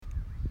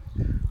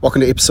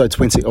Welcome to episode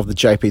 20 of the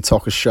JP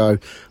Talker Show.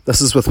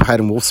 This is with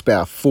Haydn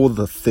Wolfsbauer for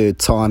the third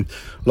time.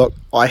 Look,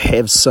 I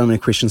have so many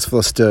questions for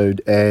this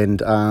dude, and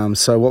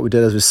so what we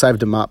did is we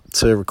saved him up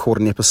to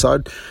record an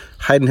episode.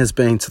 Haydn has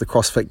been to the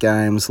Crossfit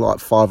Games like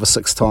 5 or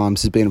 6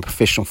 times. He's been a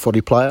professional footy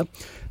player.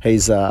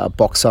 He's a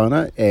box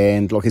owner,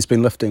 and look, he's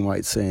been lifting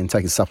weights and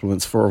taking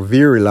supplements for a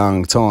very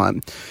long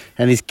time.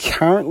 And he's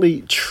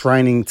currently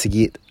training to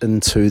get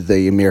into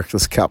the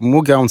America's Cup. And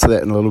we'll go into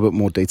that in a little bit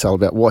more detail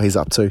about what he's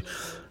up to.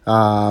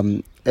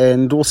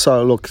 And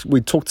also, look, we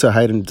talked to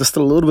Haydn just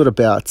a little bit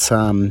about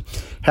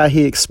how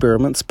he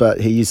experiments, but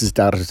he uses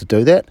data to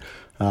do that.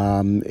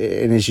 And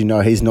as you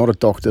know, he's not a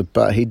doctor,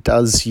 but he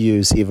does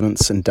use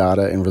evidence and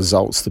data and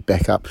results to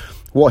back up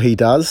what he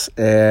does.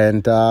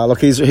 And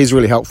look, he's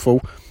really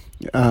helpful,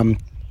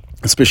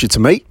 especially to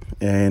me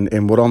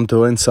and what I'm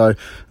doing. So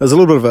there's a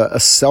little bit of a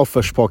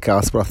selfish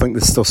podcast, but I think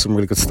there's still some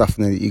really good stuff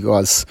in there that you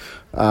guys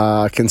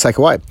can take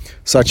away.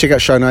 So check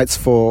out show notes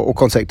for all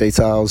contact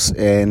details,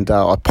 and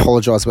I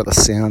apologise about the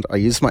sound. I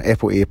used my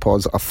Apple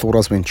AirPods. I thought I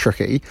was being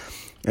tricky,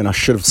 and I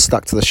should have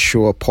stuck to the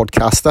Shure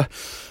Podcaster.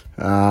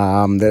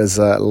 There's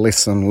a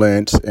lesson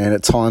learnt, and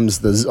at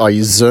times I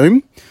use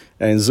Zoom,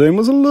 and Zoom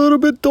was a little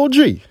bit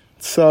dodgy.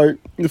 So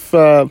if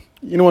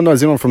anyone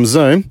knows anyone from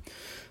Zoom,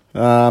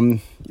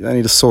 they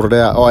need to sort it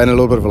out. Oh, and a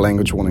little bit of a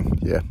language warning.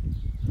 Yeah.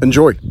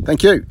 Enjoy.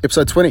 Thank you.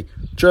 Episode 20.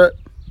 Cheers.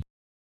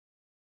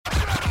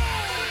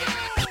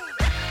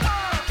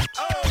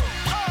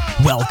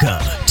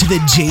 Welcome to the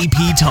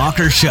JP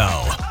Talker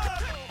Show.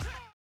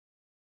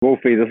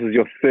 Wolfie, this is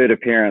your third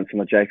appearance on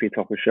the JP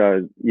Talker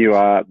Show. You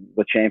are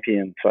the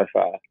champion so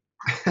far.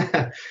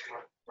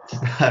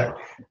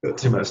 Got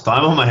too much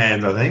time on my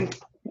hands, I think.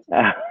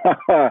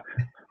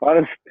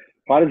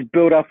 I just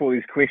build up all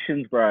these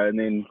questions, bro, and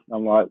then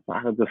I'm like,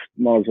 I just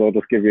might as well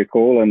just give you a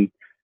call and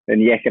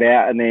yak it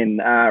out, and then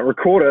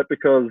record it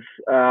because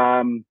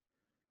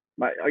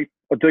mate, I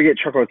do get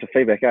chocolate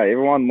feedback. Hey,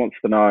 everyone wants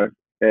to know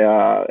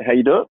how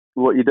you do it,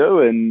 what you do,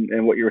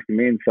 and what you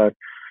recommend. So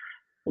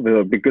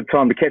it'll be a good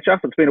time to catch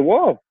up. It's been a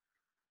while.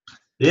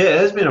 Yeah, it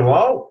has been a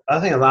while. I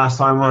think the last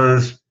time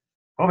was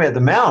probably at the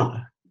Mount.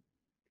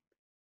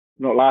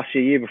 Not last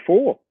year, year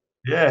before.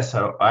 Yeah,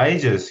 so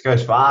ages.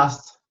 Goes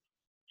fast.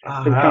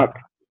 They'll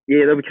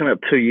be coming up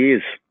 2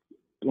 years.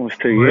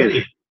 Almost 2 Really?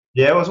 years.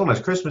 Yeah, it was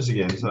almost Christmas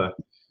again. So.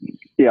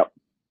 Yep.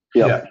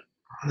 Yeah.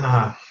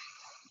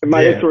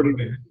 Mate, you've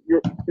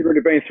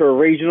already been through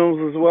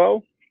regionals as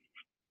well.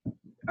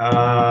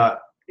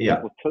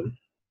 Yeah.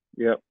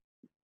 Yep.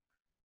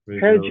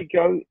 How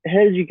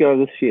did you go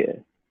this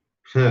year?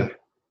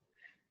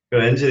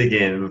 Got injured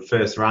again in the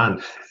first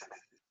run.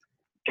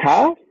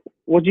 Calf?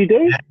 What'd you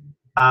do?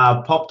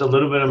 Popped a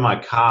little bit of my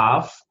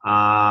calf.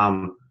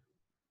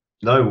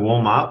 No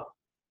warm up.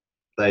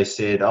 They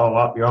said, "Oh,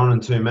 up, you're on in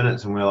 2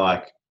 minutes," and we're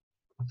like,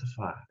 "What the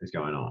fuck is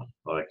going on?"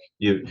 Like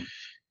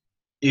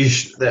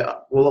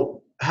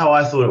well, how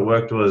I thought it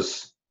worked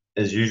was,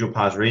 as usual,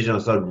 past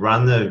regionals, they'd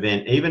run the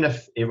event. Even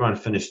if everyone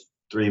finished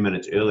 3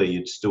 minutes early,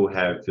 you'd still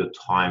have your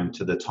time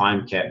to the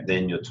time cap,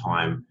 then your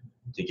time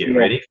to get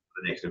ready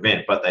for the next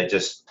event. But they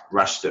just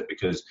rushed it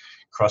because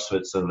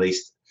CrossFit's the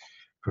least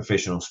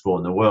professional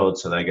sport in the world.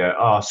 So they go,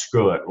 "Oh,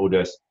 screw it, we'll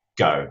just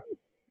go."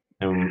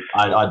 And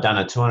I'd done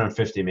a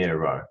 250-meter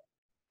row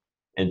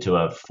into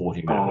a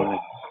 40-minute workout.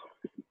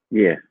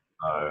 Yeah.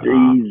 So,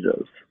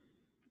 Jesus.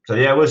 So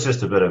yeah, it was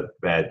just a bit of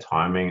bad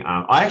timing.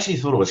 I actually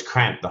thought it was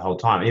cramped the whole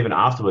time. Even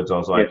afterwards, I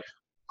was like,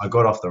 I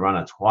got off the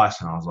runner twice,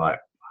 and I was like,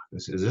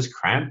 is this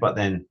cramped? But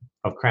then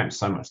I've cramped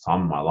so much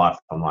time in my life.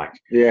 I'm like,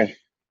 I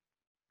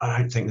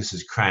don't think this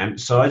is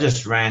cramped. So I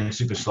just ran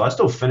super slow. I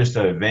still finished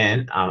the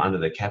event under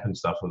the cap and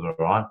stuff was all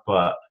right,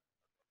 but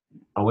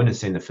I went and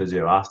seen the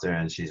physio after,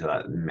 and she's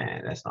like,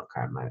 "Man, that's not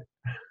cramp, mate."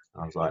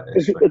 I was like,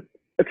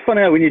 it's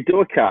funny how when you do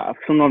a calf,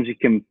 sometimes you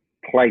can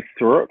play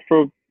through it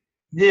for.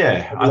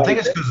 Yeah, I think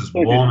it's because it's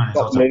warm and it's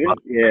also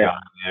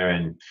there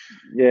and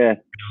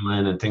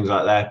and things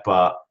like that.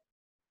 But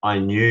I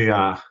knew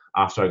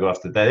after I got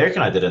off they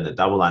reckon I did it in the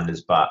double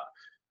unders, but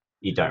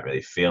you don't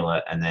really feel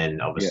it. And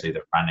then obviously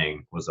the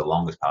running was the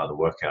longest part of the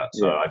workout.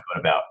 So I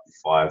got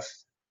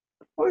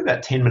probably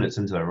about 10 minutes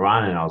into the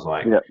run, and I was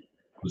like, I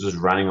was just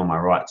running on my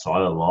right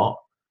side a lot.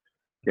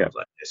 I was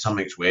like,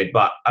 something's weird.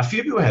 But a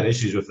few people had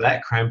issues with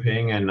that,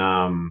 cramping and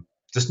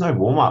just no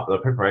warm-up. The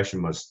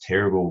preparation was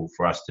terrible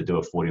for us to do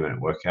a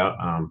 40-minute workout.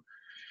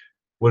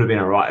 Would have been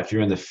all right if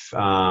you're in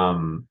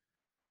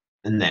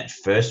that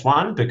first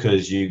one,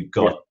 because you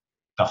got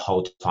the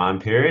whole time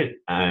period,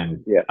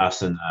 and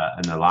us in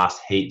the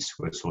last heats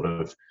were sort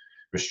of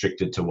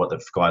restricted to what the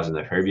guys in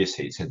the previous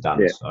heats had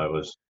done. So it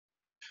was...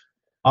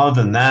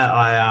 Other than that,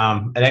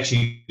 it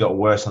actually got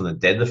worse on the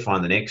deadlift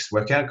one, the next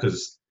workout,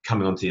 because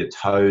coming onto your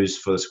toes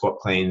for the squat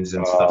cleans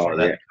and stuff like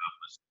that.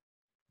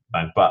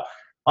 But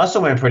I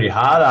still went pretty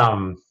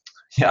hard.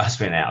 I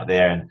spent out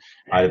there and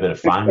I had a bit of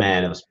fun,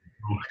 man. It was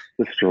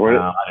destroyed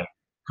it. I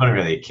couldn't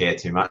really care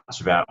too much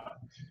about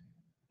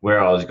where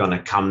I was going to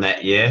come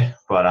that year,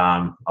 but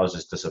I was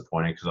just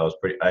disappointed because I was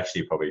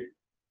probably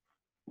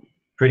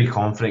pretty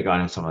confident going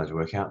on some of those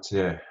workouts.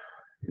 Yeah.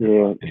 Yeah,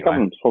 anyway.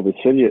 someone's probably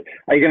said it.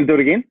 Are you going to do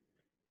it again?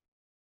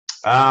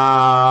 No,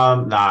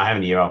 I have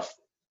a year off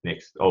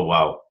next. Oh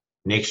well,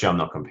 next year I'm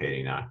not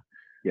competing. No,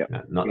 Yeah,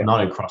 no,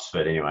 not in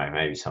CrossFit anyway.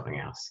 Maybe something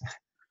else.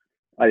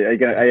 Are you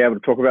able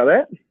to talk about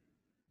that?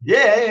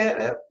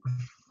 Yeah.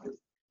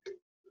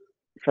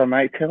 So,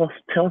 mate, tell us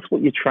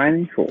what you're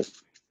training for.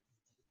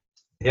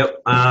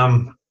 Yep.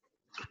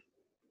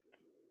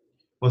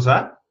 What's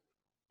that?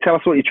 Tell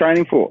us what you're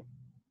training for.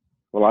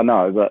 Well, I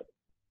know, but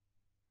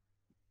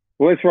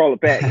let's roll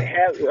it back.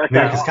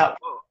 America's Cup.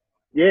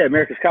 Yeah,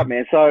 America's Cup,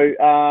 man. So,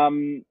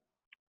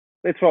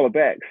 let's roll it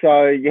back.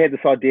 So, you had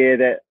this idea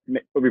that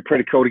it would be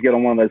pretty cool to get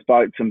on one of those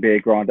boats and be a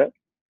grinder.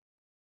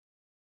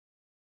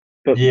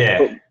 But, I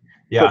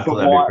thought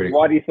that'd be pretty cool.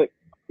 Why do you think?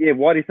 Yeah,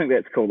 why do you think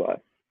that's cool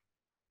though?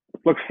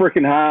 It looks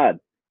freaking hard.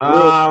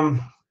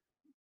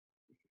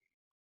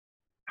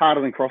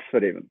 Harder than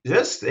CrossFit even.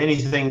 Just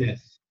anything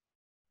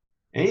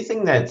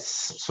that's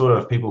sort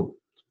of people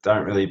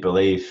don't really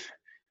believe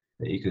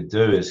that you could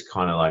do is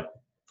kind of like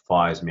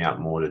fires me up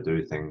more to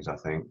do things. I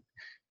think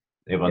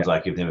everyone's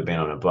like, you've never been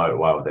on a boat,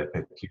 why would they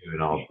pick you?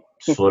 And I've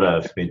sort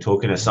of been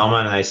talking to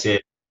someone and they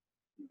said,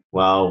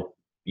 well,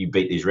 you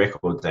beat these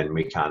records, then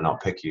we can't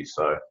not pick you.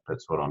 So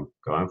that's what I'm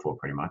going for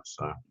pretty much.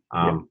 So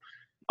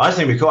I just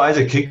think because as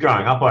a kid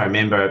growing up, I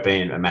remember it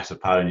being a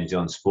massive part of New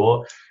Zealand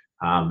sport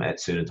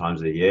at certain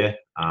times of the year,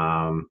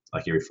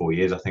 like every 4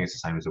 years. I think it's the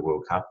same as the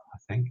World Cup, I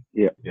think.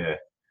 Yeah. The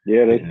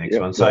next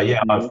one. So I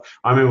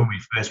remember when we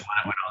first won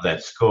it when I was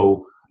at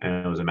school,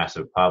 and it was a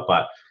massive part.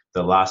 But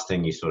the last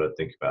thing you sort of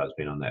think about is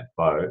being on that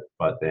boat.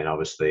 But then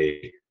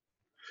obviously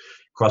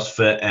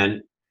CrossFit,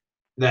 and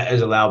that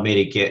has allowed me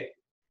to get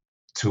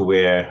to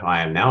where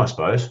I am now, I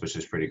suppose, which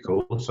is pretty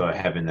cool. So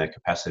having the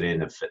capacity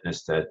and the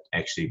fitness to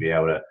actually be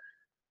able to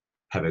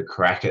have a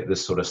crack at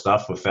this sort of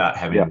stuff without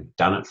having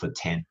done it for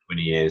 10,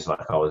 20 years,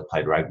 like I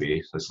played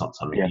rugby. So it's not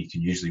something you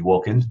can usually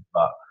walk into,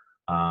 but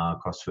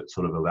CrossFit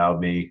sort of allowed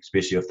me,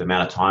 especially with the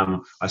amount of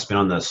time I spent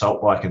on the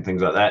assault bike and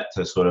things like that,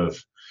 to sort of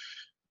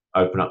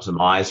open up some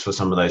eyes for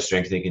some of those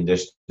strengthening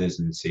conditions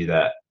and see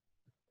that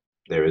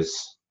there is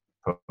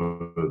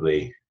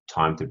probably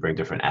time to bring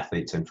different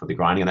athletes in for the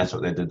grinding. And that's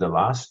what they did the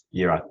last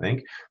year, I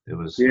think. There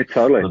was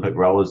Olympic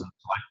rowers and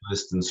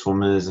cyclists and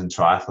swimmers and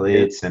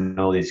triathletes and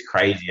all these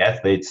crazy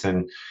athletes.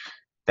 And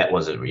that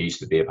wasn't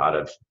used to be a part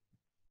of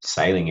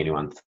sailing,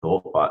 anyone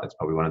thought, but it's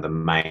probably one of the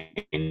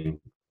main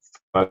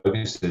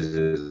focuses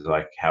is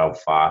like how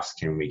fast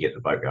can we get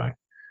the boat going.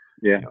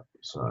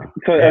 So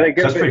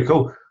that's pretty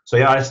cool. So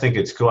I just think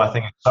it's cool. I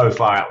think it's so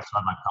far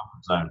outside my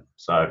comfort zone,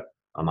 so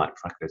I'm like,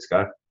 fuck, let's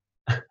go.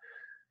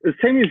 Is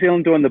Team New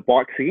Zealand doing the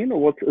bikes again,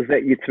 or is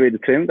that yet to be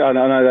determined? I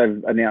know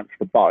they've announced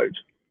the boat,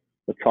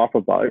 the type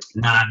of boat.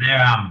 Nah, they're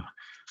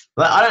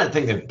I don't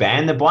think they've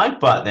banned the bike,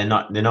 but they're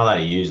not allowed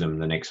to use them.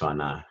 The next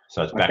one,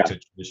 so it's back to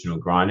traditional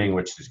grinding,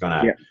 which is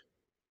gonna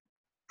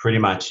pretty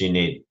much, you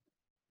need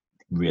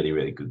really,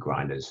 really good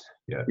grinders.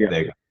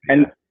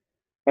 And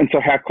so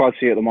how close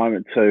are you at the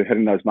moment to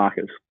hitting those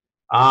markers?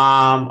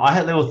 I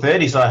hit level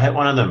 30, so I hit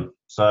one of them.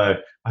 So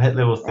I hit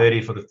level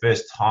 30 for the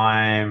first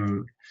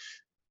time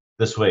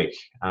this week.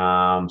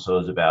 So it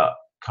was about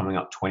coming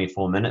up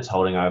 24 minutes,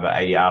 holding over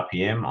 80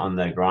 RPM on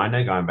the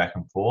grinder, going back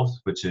and forth,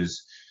 which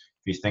is,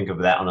 if you think of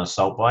that on an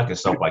assault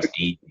bike's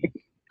easy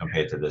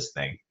compared to this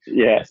thing.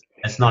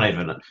 It's not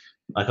even,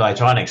 like, I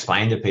try and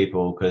explain to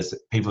people, because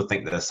people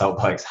think that assault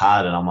bike's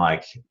hard, and I'm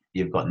like,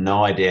 you've got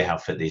no idea how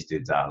fit these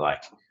dudes are.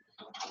 Like,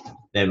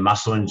 their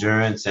muscle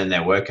endurance and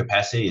their work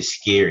capacity is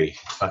scary.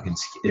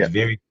 It's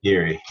very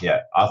scary.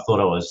 I thought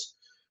I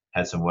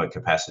had some work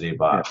capacity,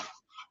 but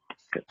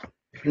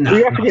no.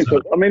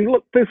 I mean,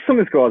 look, there's some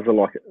of these guys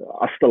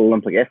are still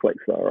Olympic athletes,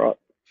 though, right?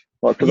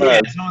 Like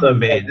today, some of them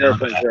been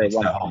Olympic athletes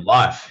their whole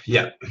life.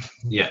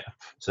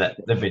 So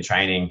they've been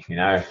training,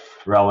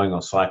 rowing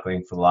or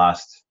cycling for the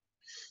last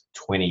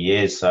 20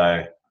 years.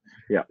 So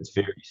it's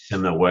very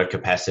similar work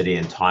capacity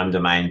and time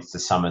domains to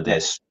some of their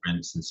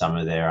sprints and some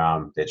of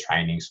their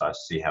training. So I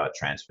see how it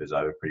transfers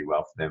over pretty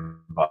well for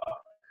them. But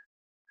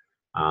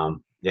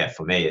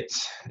for me,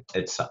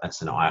 it's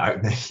an eye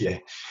opener. So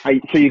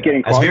you're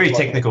getting it's very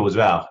technical as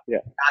well.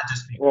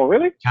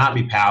 Really? Can't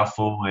be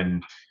powerful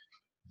and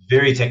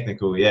very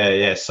technical.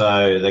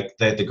 So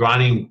the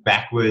grinding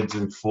backwards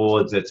and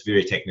forwards, it's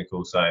very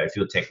technical. So if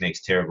your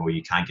technique's terrible,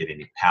 you can't get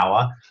any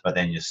power, but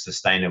then your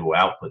sustainable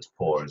output's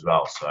poor as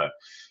well. So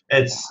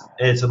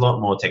it's a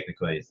lot more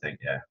technical than you think.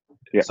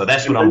 So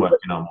that's what I'm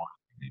working on more.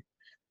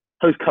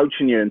 Who's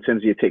coaching you in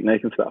terms of your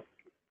technique and stuff?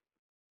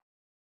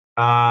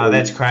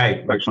 That's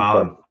Craig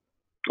McFarlane.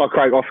 Oh,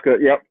 Craig Oscar.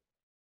 Yep.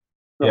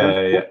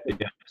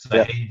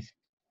 So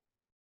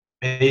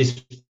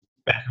he's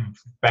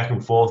back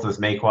and forth with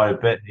me quite a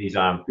bit. He's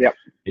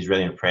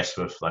really impressed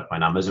with like my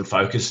numbers and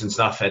focus and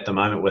stuff at the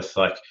moment with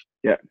like.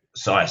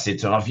 So I said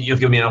to him,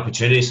 you've given me an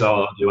opportunity, so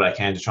I'll do what I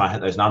can to try and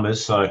hit those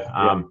numbers. So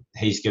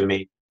he's given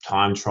me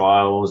time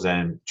trials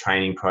and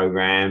training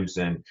programs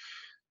and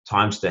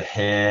times to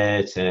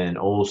hit and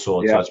all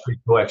sorts. So it's pretty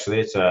cool,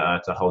 actually. It's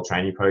a whole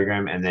training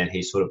program. And then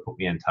he sort of put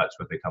me in touch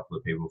with a couple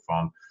of people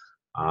from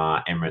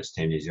Emirates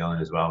Team New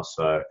Zealand as well.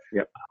 So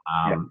yep.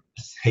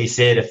 He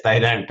said if they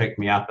don't pick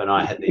me up and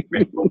I hit the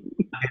record,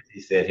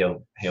 he said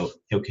he'll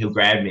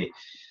grab me.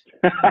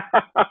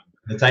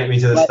 He'll take me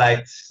to the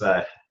States.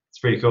 So it's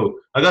pretty cool.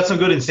 I got some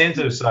good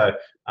incentives, so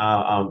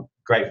I'm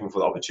grateful for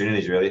the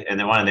opportunities, really. And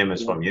then one of them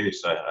is from you,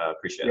 so I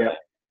appreciate that.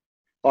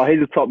 Oh,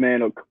 he's a top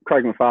man.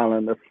 Craig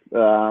McFarlane,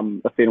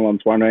 if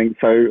anyone's wondering.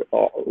 So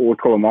we'll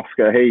call him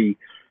Oscar. He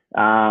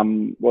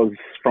was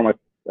from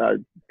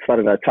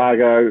started at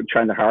Otago,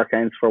 trained the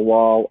Hurricanes for a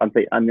while. I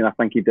think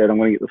he did. I'm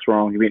going to get this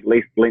wrong. He went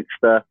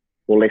Leicester,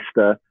 and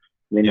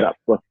ended up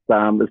with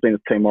has been a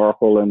team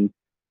oracle, and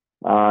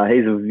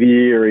he's a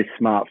very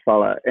smart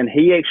fella. And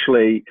he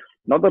actually,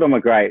 not that I'm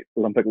a great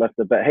Olympic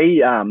lifter, but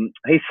he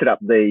set up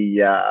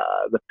the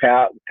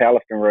powerlifting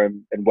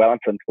room in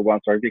Wellington for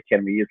Once Rugby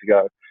Academy years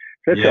ago.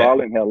 So that's how I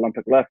learned how to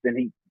Olympic lift.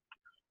 And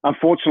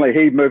unfortunately,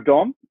 he moved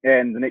on,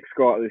 and the next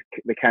guy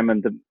that came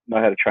in didn't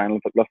know how to train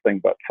Olympic lifting.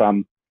 But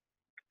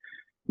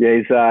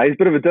he's a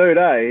bit of a dude,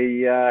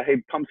 eh? He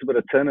pumps a bit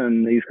of tin,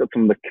 and he's got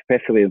some of the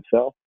capacity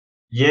himself.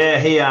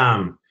 Yeah,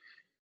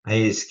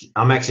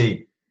 I'm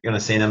actually going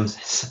to send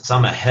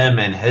some of him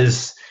and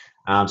his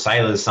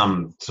sailors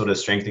some sort of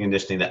strength and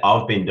conditioning that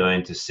I've been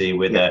doing to see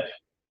whether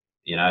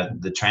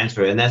the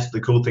transfer. And that's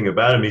the cool thing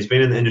about him. He's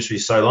been in the industry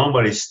so long,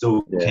 but he's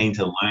still keen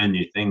to learn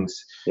new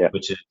things,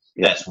 which is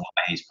that's why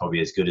he's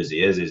probably as good as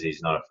he is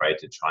he's not afraid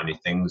to try new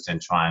things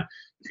and try and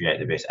create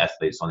the best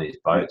athletes on these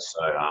boats.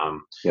 So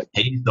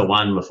he's the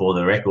one before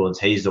the records.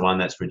 He's the one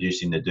that's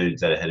producing the dudes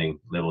that are hitting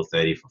level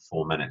 30 for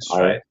 4 minutes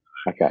straight.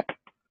 Okay.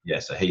 Yeah,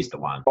 so he's the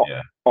one.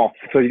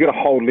 So you got to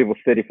hold level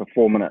 30 for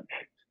 4 minutes.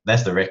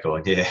 That's the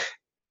record. Yeah.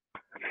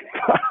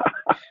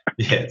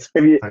 It's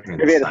have you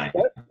insane.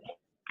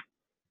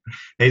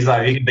 He's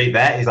like, you can beat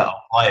that. He's like,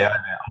 I'll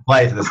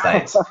play to the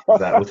States. So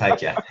we'll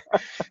take you.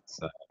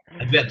 So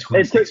it's about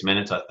 26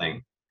 minutes, I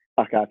think.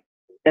 Okay.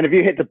 And have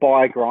you had to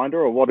buy a grinder,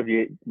 or what have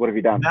you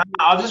done? No,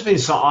 I've just been.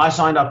 I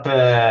signed up.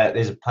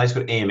 There's a place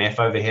called EMF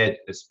over here.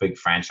 It's a big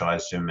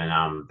franchise gym,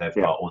 and they've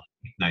got all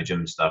the no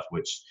gym stuff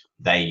which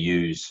they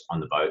use on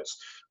the boats.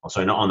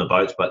 Also, not on the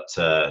boats, but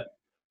to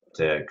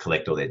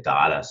collect all their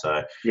data.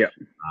 So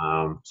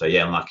I'm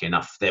lucky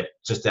enough. They're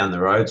just down the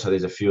road, so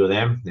there's a few of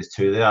them. There's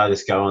two there. I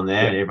just go on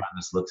there, and everyone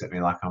just looks at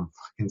me like I'm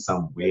fucking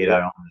some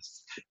weirdo on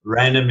this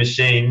random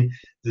machine,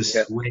 just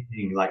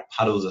sweating like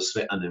puddles of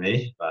sweat under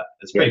me. But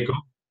it's pretty cool.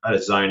 I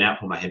just zone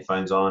out, put my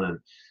headphones on, and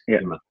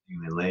do my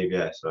thing, and then leave.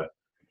 So.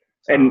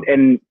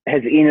 And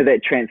has any of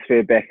that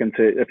transferred back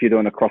into, if you're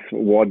doing a CrossFit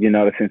WOD, you're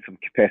noticing some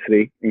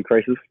capacity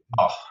increases?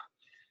 Oh,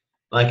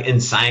 like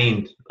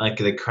insane! Like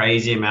the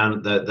crazy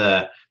amount,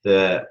 the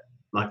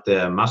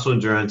muscle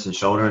endurance and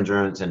shoulder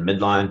endurance and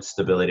midline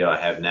stability I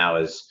have now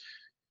is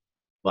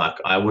like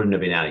I wouldn't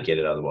have been able to get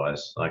it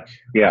otherwise. Like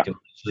I can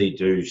actually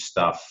do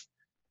stuff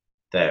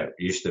that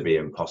used to be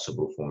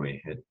impossible for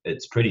me.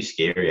 It's pretty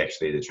scary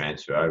actually to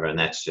transfer over, and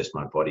that's just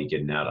my body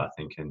getting out, I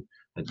think, and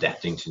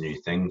adapting to new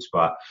things.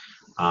 But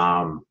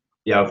I've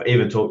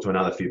even talked to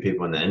another few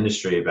people in the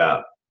industry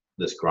about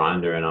this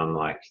grinder, and I'm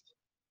like,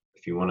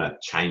 if you want to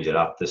change it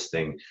up, this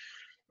thing,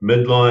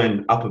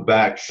 midline, upper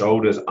back,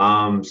 shoulders,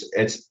 arms,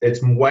 it's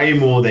way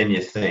more than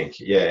you think.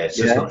 It's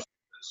just not.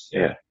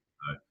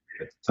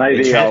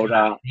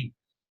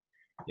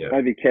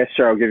 Maybe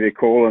Castro will give you a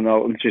call, and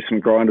I'll introduce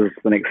some grinders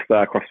for the next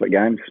CrossFit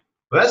Games.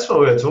 Well, that's what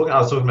we were talking. I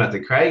was talking about to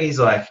Craig. He's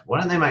like, why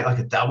don't they make like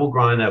a double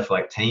grinder for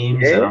like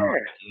teams? And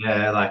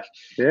I'm like,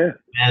 man,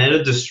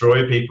 it'll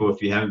destroy people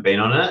if you haven't been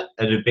on it.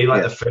 It'd be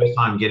like the first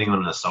time getting on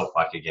an assault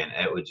bike again.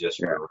 It would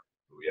just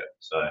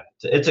So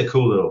it's a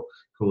cool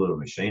little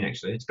machine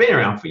actually. It's been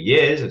around for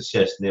years. It's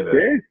just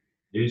never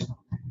used.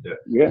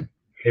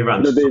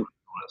 Everyone's talking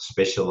about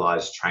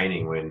specialized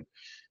training when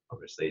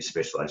obviously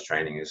specialized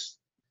training is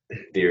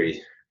very,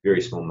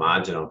 very small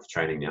margin of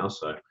training now.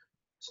 So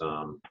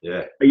Are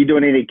you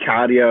doing any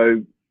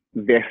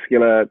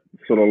cardiovascular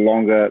sort of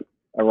longer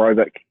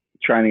aerobic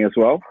training as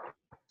well?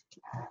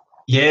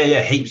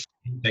 Yeah, heaps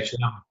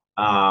actually.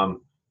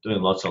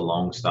 Doing lots of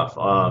long stuff.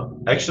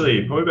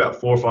 Actually, probably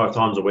about 4 or 5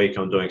 times a week,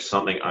 I'm doing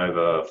something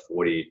over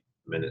 40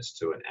 minutes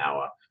to an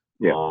hour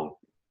long.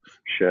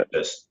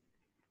 Just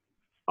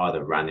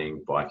either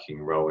running,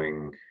 biking,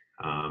 rowing,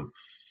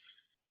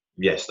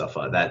 stuff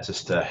like that,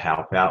 just to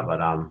help out. But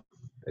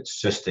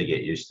it's just to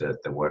get used to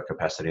the work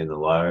capacity and the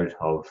load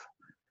of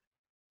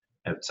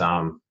it.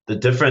 The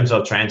difference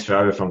of transfer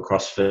over from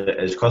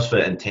CrossFit is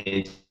CrossFit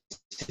intensity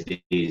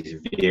is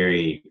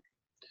very,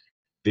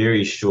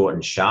 very short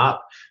and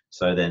sharp.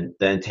 So then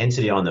the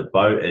intensity on the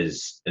boat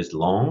is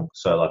long.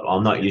 So like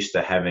I'm not used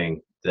to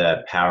having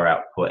the power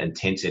output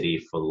intensity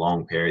for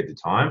long periods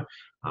of time.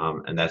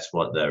 And that's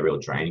what the real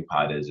draining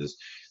part is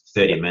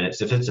 30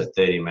 minutes. If it's a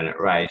 30-minute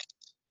race,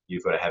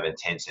 you've got to have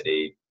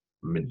intensity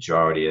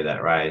majority of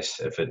that race.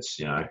 If it's,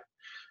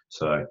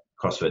 so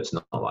CrossFit's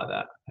not like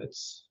that.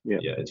 It's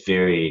it's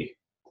very,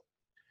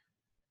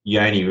 you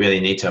only really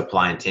need to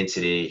apply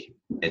intensity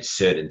at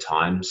certain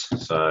times.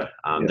 So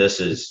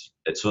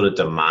it's sort of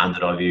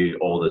demanded of you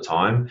all the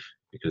time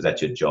because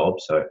that's your job.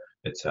 So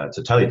it's a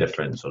totally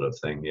different sort of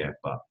thing. Yeah,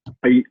 but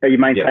are you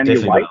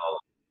maintaining your weight?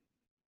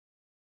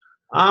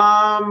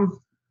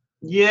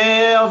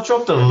 Yeah, I've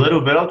dropped a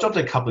little bit. I've dropped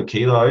a couple of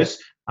kilos,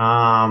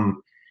 but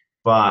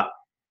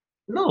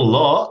not a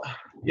lot.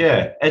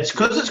 Yeah, it's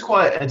because it's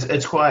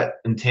quite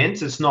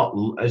intense. It's not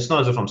as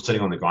if I'm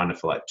sitting on the grinder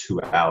for like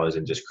 2 hours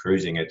and just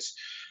cruising. It's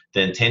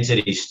the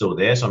intensity is still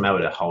there, so I'm able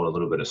to hold a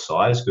little bit of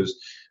size because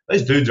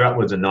those dudes are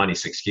upwards of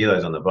 96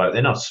 kilos on the boat.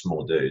 They're not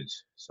small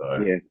dudes.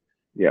 So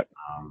yeah.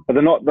 But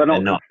they're not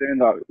concerned.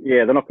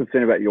 They're not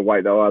concerned about your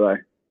weight though, are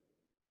they?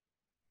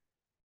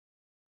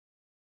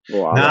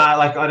 Nah,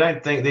 like I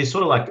don't think they're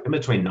sort of like in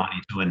between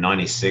 92 and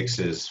 96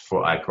 is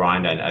for a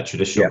grind, and a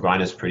traditional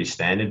grind is pretty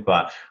standard.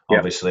 But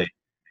obviously,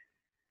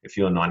 if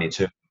you're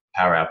 92,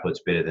 power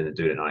output's better than a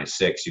dude at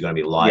 96. You're going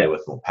to be lighter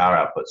with more power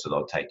output, so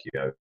they'll take you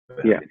over.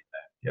 Yeah,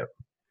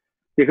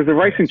 because the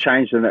racing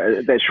changed in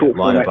that short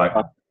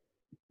format.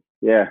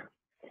 Yeah.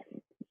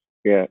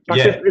 It's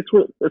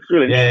really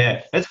interesting.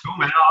 Yeah. It's cool,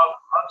 man.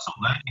 I'm still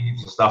learning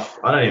heaps of stuff.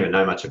 I don't even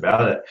know much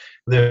about it.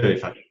 I've never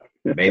really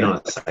been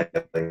on the same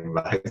thing,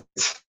 but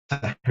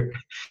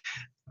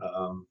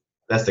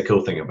that's the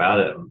cool thing about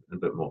it. I'm a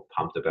bit more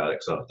pumped about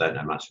it because I don't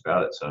know much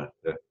about it. So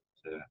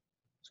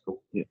it's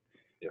cool. Yeah.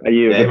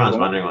 Everyone's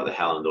wondering what the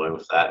hell I'm doing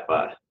with that,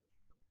 but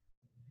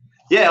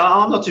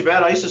I'm not too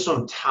bad. I used to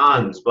swim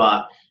tons,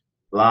 but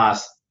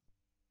last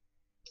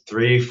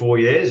 3-4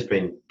 years has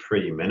been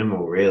pretty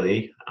minimal,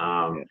 really.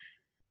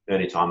 The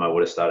only time I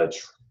would have started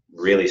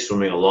really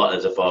swimming a lot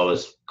as if I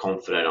was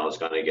confident I was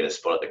going to get a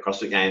spot at the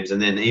CrossFit Games,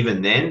 and then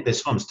even then, the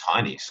swim's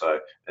tiny, so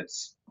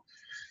it's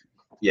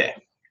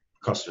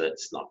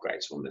CrossFit's not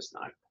great swimmers,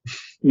 no.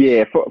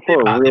 Yeah, for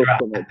a real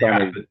swimmer, there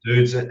are good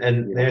dudes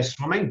and they're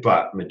swimming,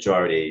 but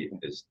majority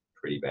is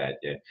pretty bad.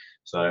 Yeah,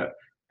 so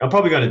I'm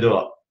probably going to do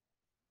it.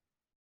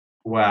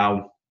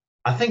 Well,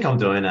 I think I'm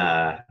doing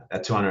a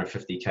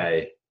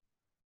 250k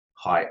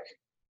hike.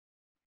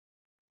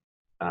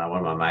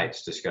 One of my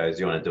mates just goes,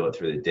 "Do you want to do it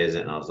through the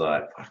desert?" And I was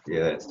like,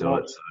 "Yeah, let's do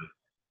it." So,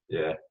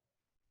 yeah.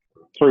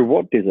 Through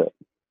what desert?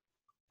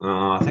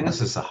 I think it's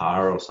the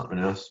Sahara or something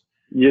else.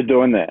 You're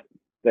doing that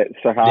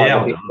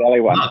Sahara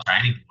Valley one? I'm not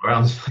training for it.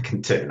 I'm just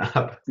fucking turning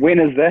up. When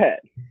is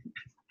that?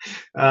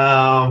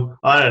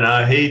 I don't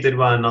know. He did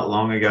one not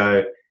long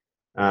ago.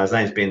 His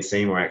name's Ben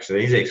Seymour,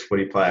 actually. He's an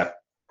ex-footy player.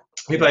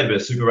 He played a bit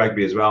of Super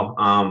Rugby as well.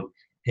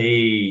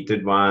 He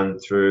did one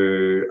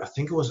through, I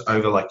think it was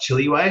over like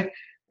Chile way,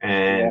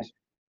 and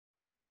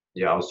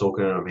I was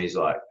talking to him. He's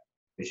like,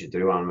 "You should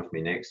do one with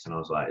me next," and I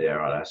was like, "Yeah,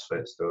 right,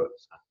 let's do it."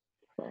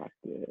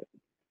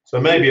 So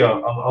maybe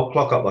I'll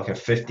clock up like a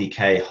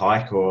 50k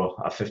hike or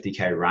a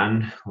 50k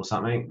run or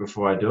something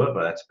before I do it,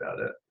 but that's about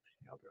it.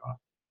 I'll be right.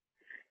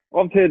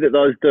 I've heard that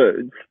those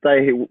dudes,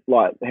 they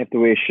like have to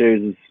wear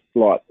shoes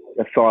like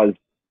a size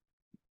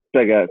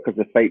bigger because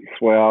their feet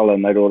swell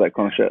and they do all that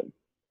kind of shit.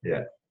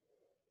 Yeah.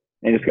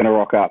 And you're just going to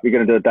rock up. You're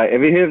going to do a day.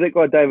 Have you heard of that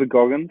guy, David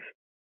Goggins?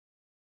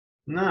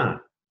 No.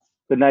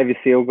 The Navy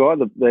SEAL guy.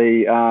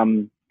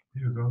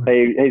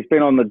 He's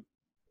been on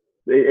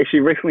actually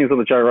recently he was on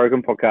the Joe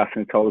Rogan podcast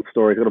and told a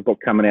story. He's got a book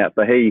coming out,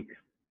 but he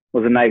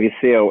was a Navy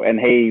SEAL and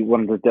he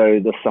wanted to do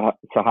the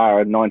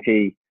Sahara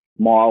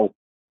 90-mile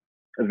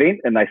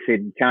event, and they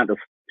said you can't just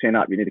turn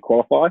up, you need to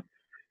qualify.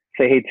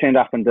 So he turned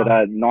up and did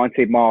a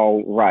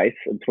 90-mile race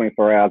in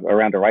 24 hours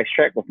around a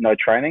racetrack with no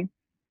training,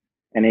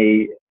 and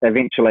he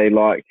eventually,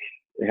 like,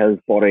 his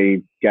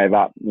body gave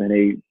up and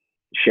he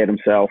shed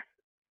himself.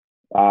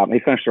 He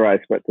finished the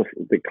race, but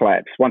the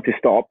collapse. Once he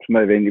stopped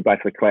moving, he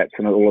basically collapsed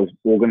and all his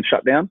organs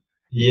shut down.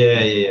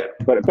 Yeah.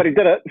 But he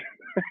did it.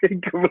 He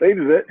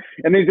completed it,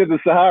 and he did the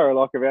Sahara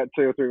like about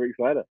 2 or 3 weeks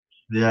later.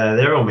 Yeah,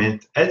 they're all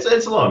mental.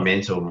 It's a lot of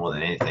mental more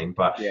than anything.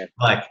 But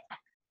like,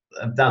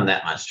 I've done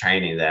that much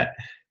training that,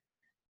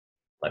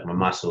 like, my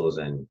muscles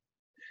and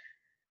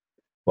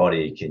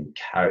body can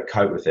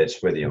cope with it.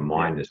 It's whether your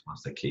mind just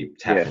wants to keep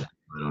tapping it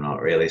or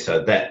not, really.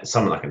 So that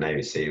someone like a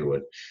Navy SEAL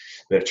would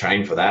have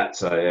trained for that.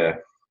 So yeah.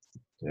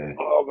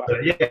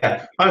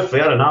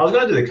 Hopefully, I don't know. I was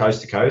going to do the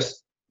coast to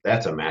coast.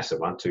 That's a massive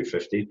one,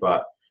 250,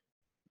 but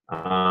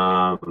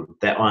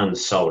that one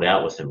sold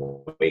out within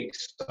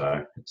weeks.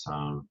 So it's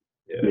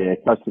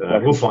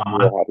we'll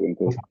find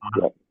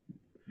one.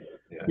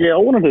 Yeah, I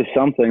want to do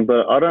something,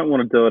 but I don't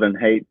want to do it in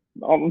heat.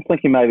 I'm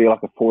thinking maybe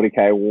like a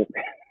 40k walk.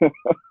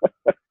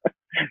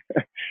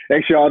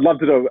 Actually, I'd love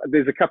to do.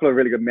 There's a couple of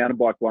really good mountain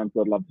bike ones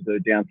I'd love to do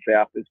down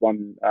south. There's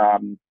one.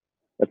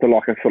 It's sort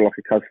of like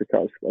a coast to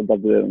coast. I'd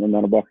love to do it on the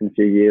mountain bike in a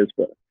few years,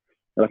 but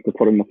I'll have to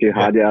put in a few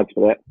hard yards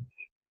for that.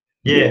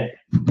 Yeah,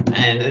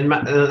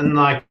 and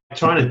like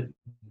trying to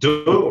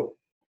do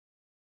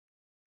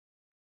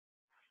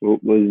it.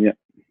 Losing it.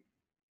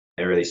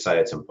 They really say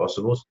it's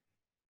impossible.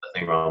 The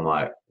thing where I'm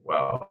like,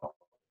 well,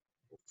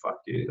 fuck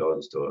you, I'll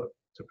just do it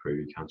to prove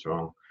you cunts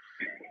wrong.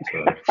 So,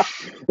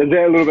 is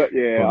that a little bit?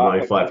 Yeah.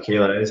 95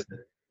 kilos.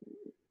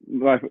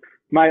 Like,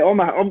 mate,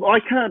 I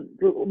can't.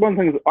 One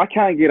thing is, I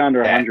can't get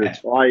under 100.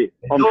 It's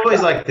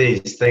always like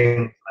these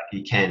things like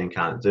you can and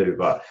can't do,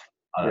 but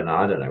I don't know.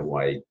 I don't know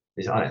why.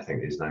 I don't think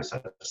there's no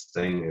such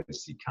thing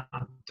as you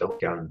can't go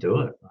and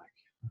do it. Like,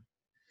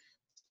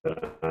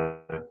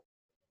 Can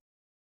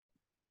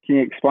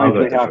you explain I've to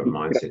got me a how? different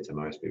mindset to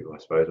most people, I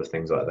suppose, with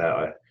things like that.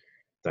 I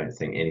don't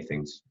think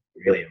anything's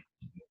really.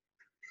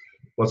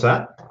 What's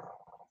that?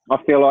 I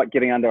feel like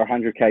getting under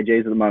 100 kgs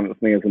at the moment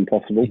for me is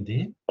impossible.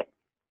 Indeed.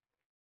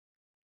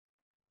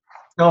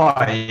 Oh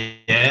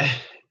yeah,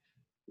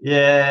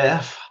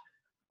 yeah.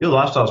 Your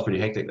lifestyle's pretty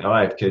hectic though.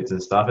 I have kids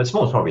and stuff. It's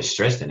more probably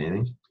stress than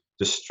anything.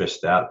 Just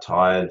stressed out,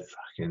 tired,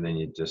 and then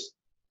you just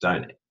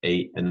don't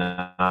eat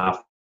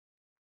enough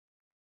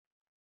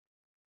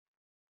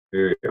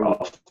very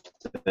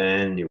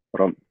often. You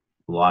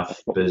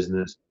life,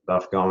 business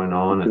stuff going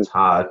on. It's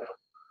hard.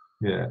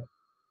 Yeah.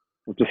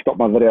 I've just stopped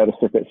my video to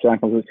see if that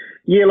sound comes in.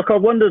 Yeah, look, I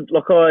wondered,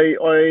 look,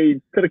 I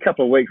did a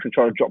couple of weeks and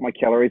tried to drop my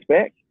calories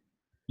back.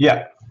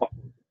 Yeah.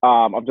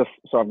 I've just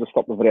stopped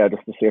the video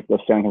just to see if the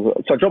sound comes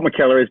in. So I dropped my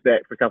calories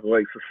back for a couple of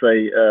weeks to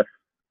see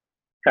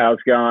how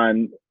it's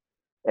going,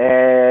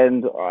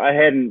 and I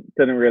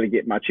didn't really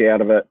get much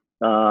out of it.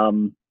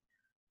 And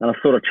I'm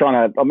sort of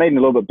I'm eating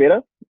a little bit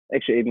better,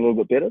 actually eating a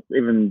little bit better,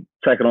 even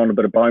taking on a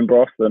bit of bone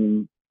broth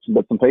and some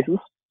bits and pieces.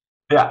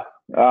 Yeah.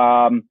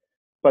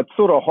 But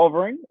sort of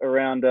hovering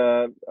around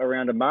a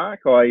mark.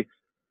 The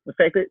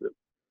fact that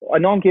I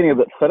know I'm getting a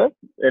bit fitter,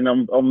 and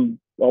I'm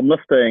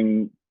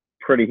lifting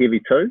pretty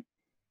heavy too.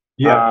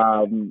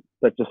 Yeah.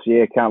 But just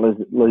can't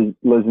losing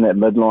that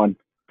midline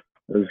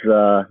is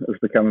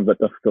becoming a bit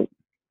difficult.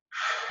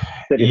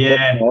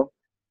 Yeah.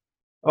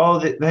 Oh,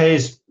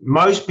 there's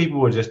most people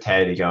will just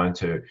tell you to go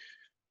into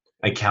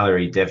a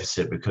calorie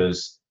deficit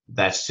because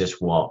that's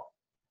just what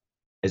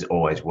has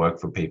always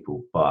worked for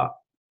people. But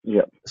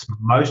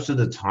most of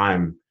the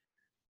time,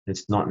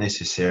 it's not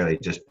necessarily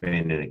just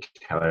being in a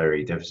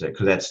calorie deficit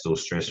because that's still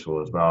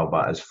stressful as well.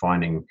 But it's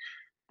finding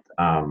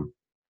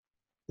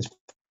it's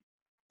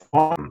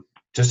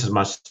just as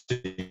much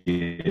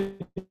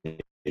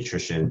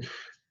nutrition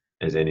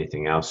as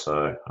anything else.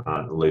 So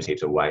lose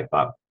heaps of weight,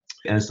 but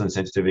insulin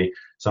sensitivity,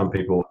 some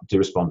people do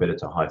respond better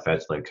to high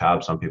fats, low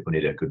carbs. Some people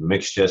need a good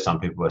mixture. Some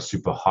people are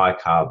super high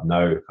carb,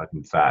 no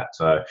fucking fat.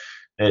 So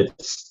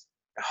it's,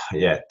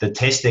 the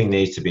testing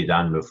needs to be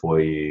done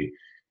before you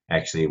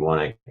actually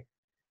want to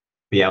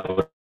be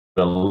able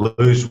to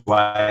lose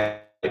weight,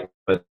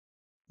 but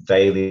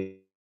daily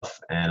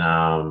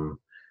and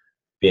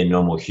be a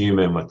normal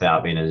human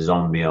without being a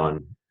zombie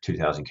on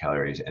 2,000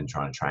 calories and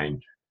trying to train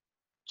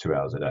 2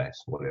 hours a day,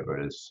 so whatever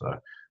it is. So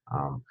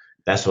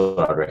that's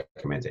what I'd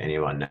recommend to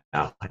anyone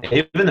now.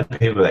 Even the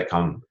people that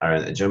come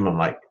around the gym, I'm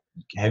like,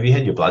 have you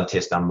had your blood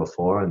test done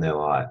before? And they're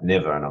like,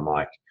 never. And I'm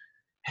like,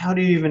 how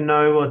do you even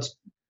know what's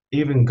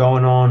even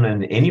going on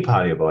in any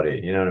part of your body?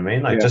 You know what I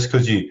mean? Like just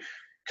because you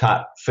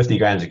cut 50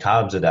 grams of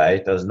carbs a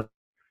day does not.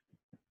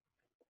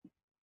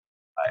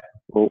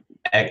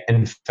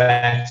 In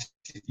fact,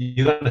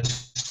 you're going to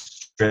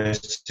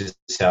stress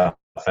yourself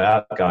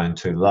out going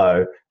too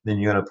low, then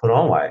you're going to put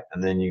on weight,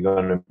 and then you're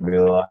going to be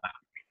like,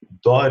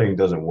 dieting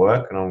doesn't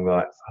work. And I'm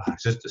like,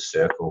 it's just a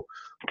circle.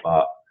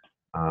 But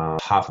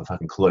half a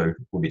fucking clue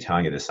will be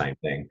telling you the same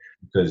thing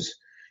because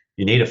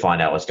you need to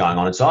find out what's going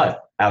on inside.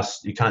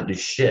 Else you can't do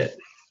shit.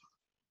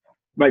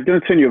 Mate,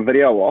 gonna turn your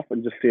video off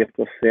and just see if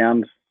the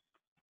sound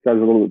goes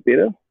a little bit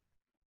better.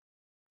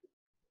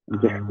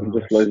 I'm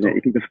just losing it.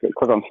 You can just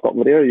click on stop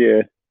video.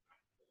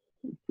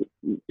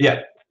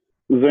 Yeah.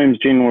 Zoom's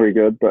generally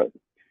good, but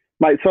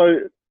mate,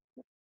 so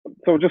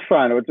just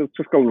saying, it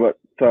just got a little bit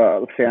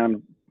the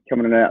sound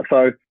coming in and out.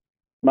 So,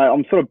 mate,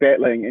 I'm sort of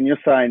battling, and you're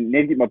saying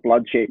need to get my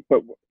blood checked, but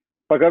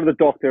if I go to the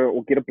doctor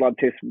or get a blood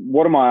test,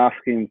 what am I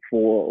asking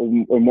for,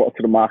 and what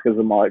sort of markers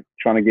am I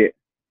trying to get?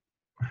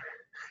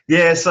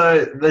 Yeah,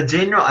 so a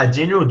general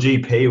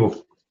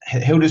GP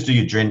he'll just do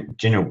your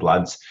general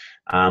bloods,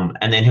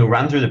 and then he'll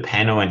run through the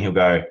panel and he'll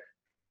go,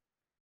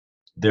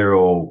 they're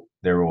all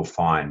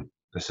fine.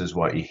 This is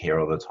what you hear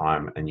all the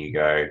time, and you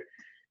go,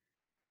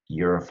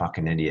 you're a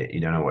fucking idiot.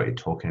 You don't know what you're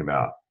talking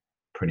about.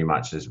 Pretty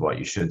much is what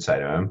you should say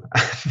to him,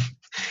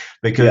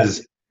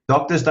 because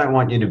doctors don't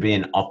want you to be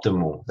an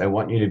optimal. They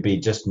want you to be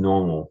just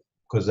normal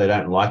because they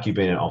don't like you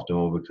being an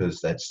optimal because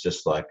that's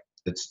just like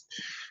it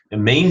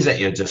means that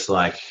you're just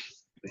like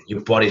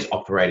your body's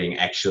operating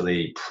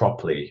actually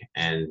properly,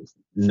 and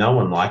no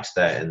one likes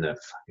that in the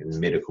fucking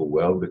medical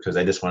world because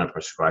they just want to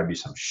prescribe you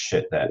some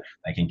shit that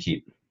they can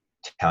keep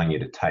telling you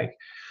to take.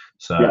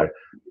 So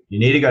you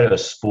need to go to a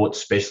sports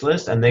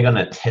specialist, and they're going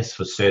to test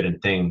for certain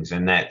things,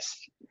 and that's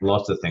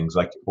lots of things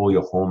like all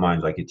your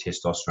hormones, like your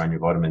testosterone, your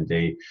vitamin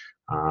D,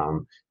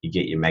 you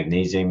get your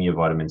magnesium, your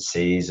vitamin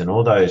C's, and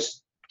all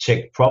those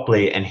checked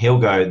properly, and he'll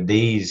go,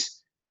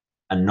 these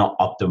are not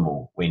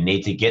optimal. We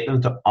need to get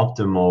them to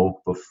optimal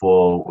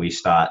before we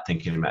start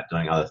thinking about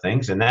doing other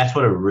things. And that's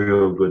what a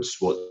real good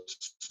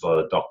sports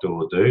doctor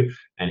will do.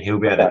 And he'll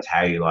be able to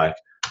tell you like,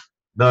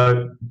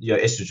 no, your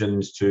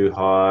estrogen's too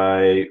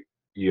high,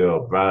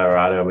 your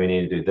rada, we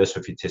need to do this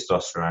with your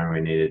testosterone, we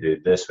need to do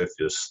this with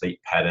your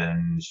sleep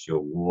patterns,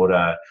 your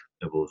water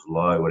levels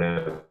low,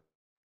 whatever.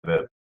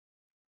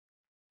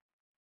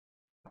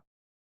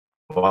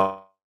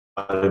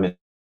 Vitamin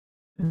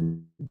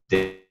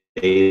D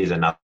is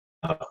another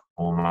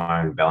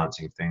hormone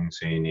balancing thing,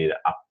 so you need to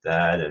up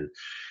that. And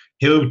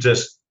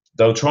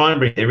they'll try and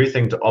bring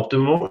everything to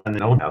optimal, and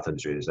then all health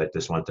injuries, they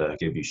just want to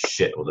give you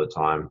shit all the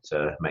time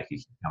to make you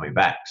keep coming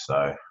back.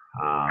 So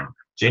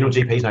general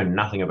GPs know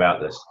nothing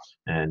about this,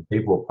 and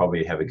people will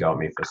probably have a go at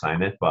me for saying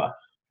that, but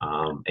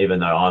even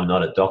though I'm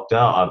not a doctor,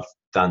 I've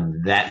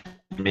done that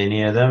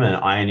many of them, and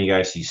I only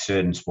go see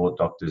certain sport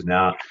doctors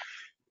now.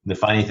 The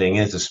funny thing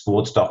is, the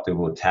sports doctor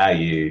will tell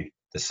you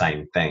the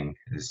same thing.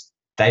 Is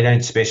they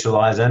don't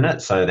specialize in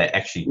it, so they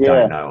actually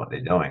don't know what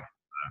they're doing.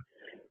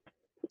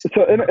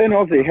 So in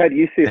Aussie, how do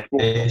you see a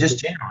sport? They're just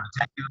general.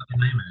 Exactly what the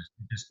name is.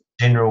 Just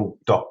general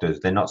doctors.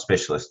 They're not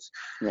specialists.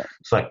 Yeah.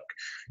 It's like,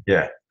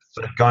 it's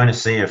like going to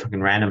see a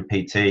fucking random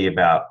PT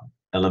about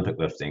Olympic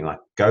lifting. Like,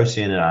 go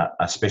see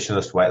a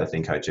specialist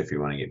weightlifting coach if you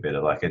want to get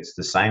better. Like, it's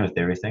the same with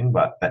everything,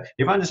 but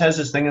everyone just has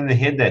this thing in their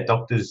head that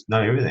doctors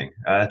know everything.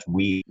 That's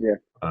weird. Yeah.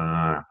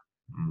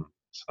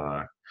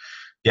 So,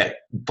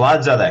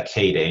 bloods are the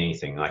key to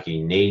anything. Like,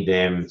 you need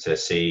them to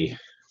see,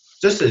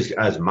 just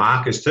as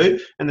markers too.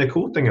 And the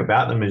cool thing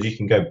about them is you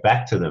can go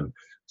back to them.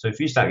 So if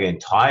you start getting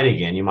tired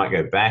again, you might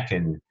go back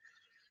and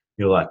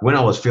you're like, when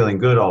I was feeling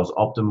good, I was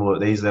optimal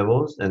at these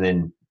levels, and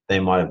then they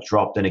might have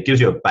dropped, and it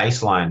gives you a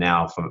baseline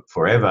now for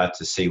forever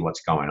to see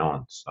what's going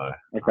on. So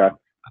I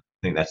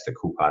think that's the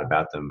cool part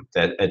about them,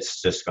 that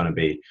it's just going to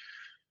be,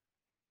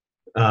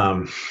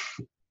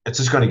 it's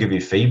just going to give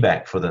you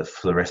feedback for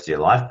the rest of your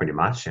life, pretty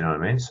much. You know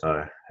what I mean?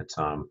 So it's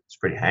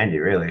pretty handy,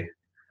 really.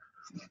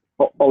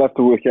 I'll have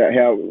to work out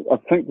how. I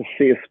think to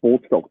see a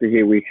sports doctor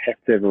here, we have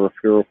to have a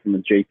referral from a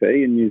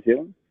GP in New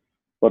Zealand.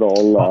 But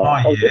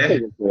I'll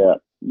definitely work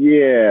out.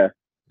 Yeah.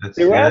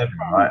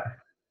 Right.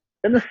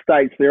 In the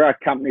States, there are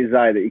companies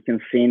that you can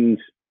send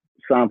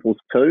samples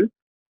to.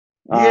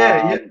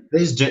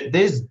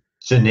 There's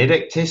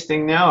genetic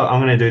testing now.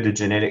 I'm going to do the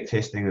genetic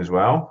testing as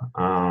well.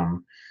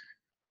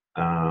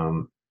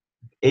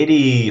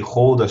 Eddie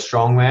Hall, the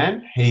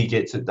strongman, he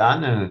gets it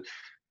done, and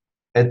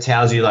it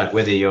tells you like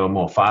whether you're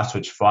more fast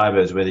twitch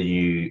fibers, whether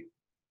you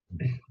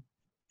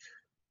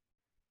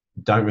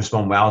don't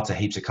respond well to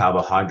heaps of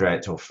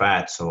carbohydrates or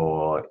fats,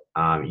 or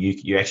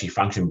you actually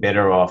function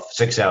better off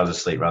 6 hours of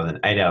sleep rather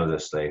than 8 hours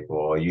of sleep,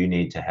 or you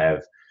need to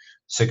have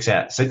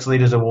 6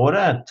 liters of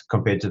water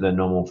compared to the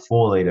normal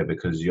 4 liter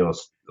because your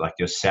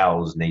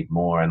cells need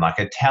more. And like,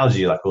 it tells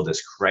you like all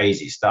this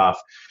crazy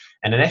stuff,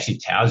 and it actually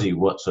tells you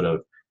what sort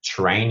of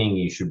training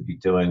you should be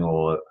doing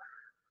or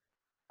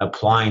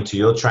applying to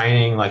your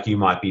training. Like, you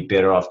might be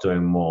better off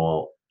doing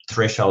more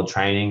threshold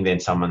training than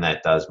someone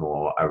that does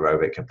more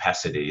aerobic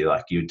capacity.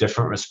 Like, you're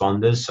different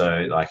responders,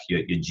 so like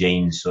your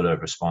genes sort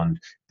of respond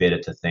better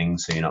to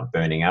things, so you're not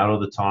burning out all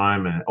the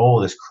time and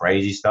all this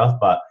crazy stuff.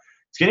 But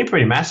it's getting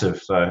pretty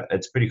massive, so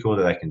it's pretty cool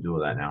that they can do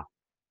all that now.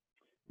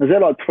 Is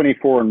that like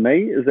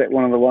 24andMe? Is that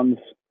one of the ones?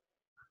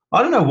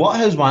 I don't know what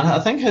his one. I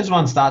think his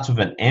one starts with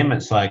an M.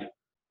 It's like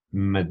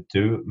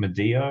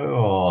Medio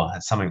or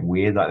something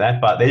weird like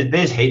that. But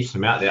there's heaps of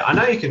them out there. I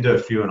know you can do a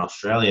few in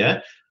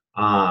Australia.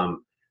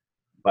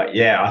 But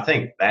yeah, I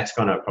think that's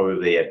going to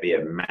probably be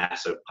a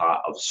massive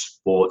part of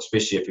sport,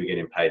 especially if you're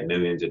getting paid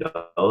millions of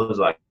dollars.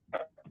 Like,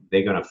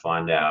 they're going to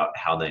find out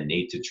how they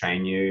need to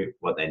train you,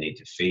 what they need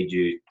to feed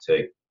you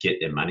to get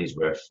their money's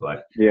worth.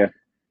 Like, yeah,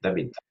 that'd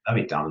be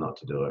dumb not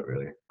to do it,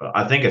 really. But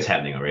I think it's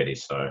happening already,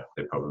 so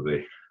they're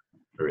probably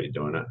already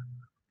doing it.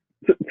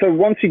 So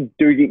once you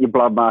do get your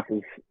blood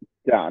markers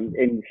done,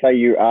 and say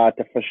you are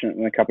deficient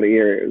in a couple of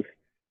areas,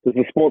 does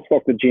the sports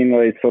doctor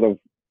generally sort of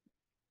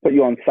put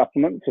you on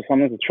supplements or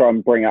something to try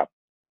and bring up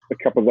a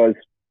couple of those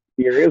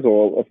areas?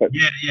 Or if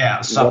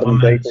it's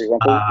supplements,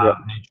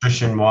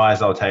 nutrition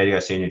wise, I'll tell you, I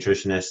see a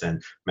nutritionist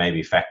and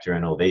maybe factor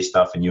in all these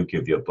stuff, and you'll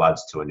give your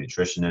bloods to a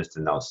nutritionist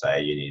and they'll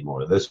say you need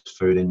more of this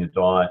food in your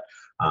diet.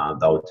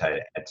 They'll tell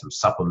you add some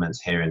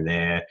supplements here and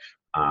there.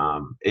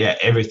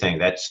 Everything.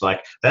 That's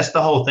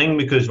the whole thing,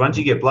 because once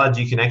you get bloods,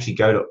 you can actually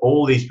go to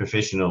all these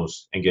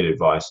professionals and get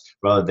advice,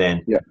 rather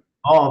than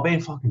I've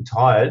been fucking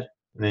tired,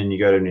 and then you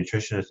go to a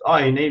nutritionist,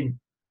 you need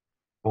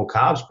more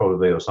carbs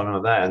probably, or something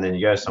like that, and then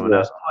you go to someone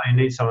else, you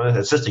need some of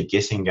this. It's just a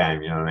guessing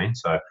game, you know what I mean?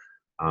 So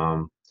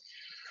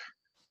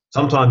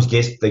sometimes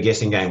the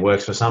guessing game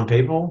works for some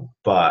people,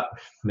 but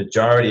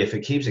majority, if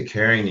it keeps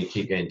occurring and you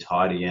keep getting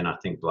tired again, I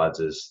think bloods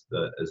is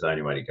the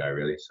only way to go,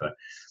 really. So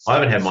I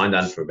haven't had mine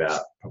done for about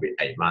probably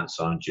 8 months,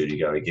 so I'm due to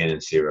go again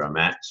and see where I'm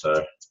at.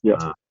 So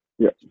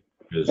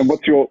And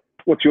what's your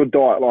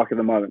diet like at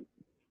the moment?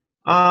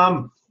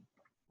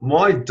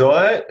 My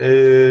diet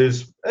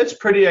it's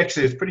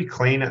pretty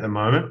clean at the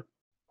moment.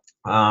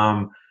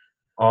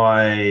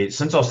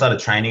 Since I started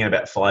training at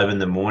about 5 in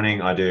the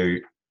morning, I do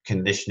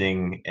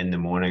conditioning in the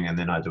morning, and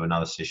then I do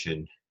another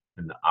session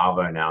in the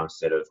arvo now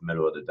instead of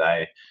middle of the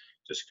day,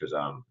 just because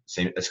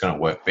it's going to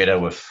work better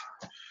with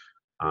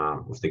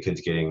the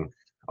kids getting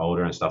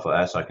older and stuff like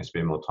that, so I can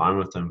spend more time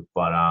with them.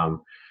 But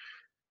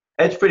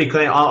it's pretty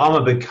clean. I'm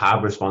a big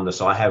carb responder,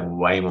 so I have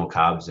way more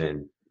carbs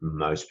than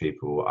most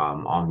people.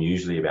 I'm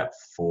usually about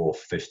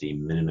 450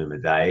 minimum a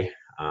day.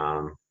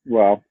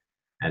 Wow.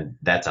 And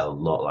that's a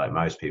lot. Like,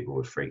 most people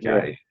would freak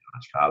out eating too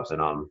much carbs,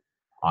 and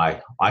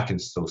I can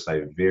still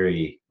stay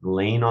very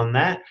lean on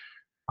that.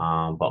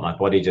 But my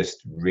body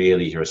just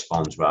really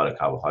responds well to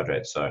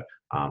carbohydrates. So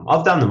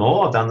I've done them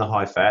all. I've done the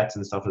high fats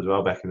and stuff as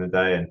well back in the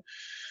day, and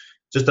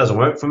just doesn't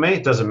work for me.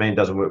 It doesn't mean it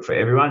doesn't work for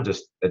everyone.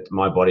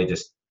 My body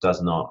just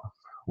does not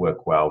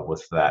work well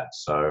with that.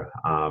 So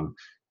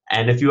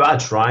and if you are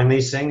trying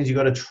these things, you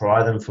got to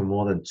try them for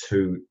more than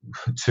 2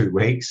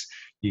 weeks.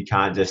 You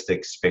can't just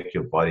expect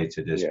your body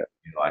to just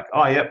be like,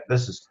 oh, yep,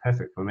 this is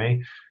perfect for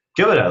me.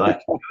 Give it a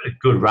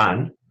good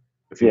run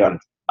if you're going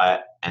to try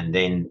it, and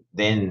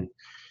then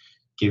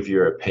give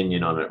your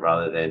opinion on it,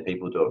 rather than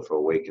people do it for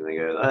a week and they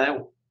go,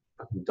 oh,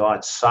 that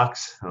diet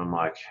sucks. And I'm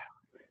like,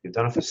 you've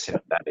done it for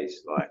 7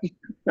 days. Like,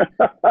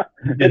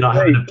 you're not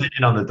having an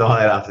opinion on the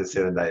diet after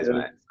 7 days,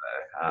 mate.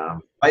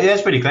 So, but yeah,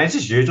 it's pretty clean. It's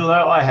just usual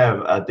though. I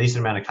have a decent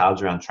amount of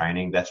carbs around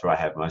training. That's where I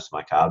have most of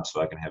my carbs,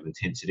 so I can have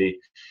intensity.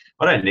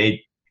 I don't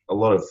need a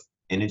lot of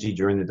energy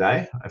during the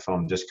day. If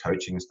I'm just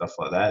coaching and stuff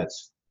like that,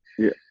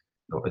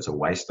 it's a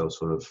waste of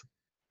sort of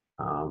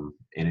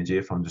energy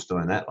if I'm just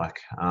doing that. Like,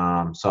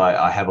 so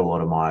I have a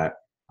lot of my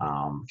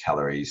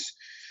calories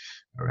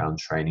around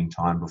training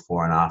time,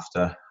 before and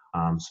after,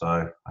 so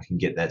I can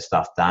get that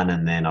stuff done,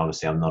 and then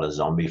obviously I'm not a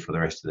zombie for the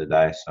rest of the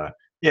day. So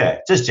yeah,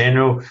 just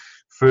general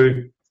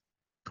food,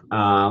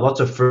 lots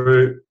of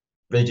fruit,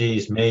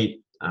 veggies,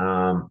 meat,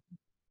 and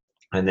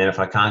then if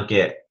I can't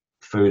get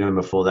food in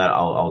before that,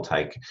 I'll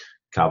take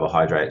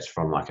carbohydrates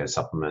from like a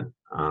supplement,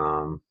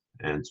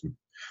 and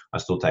I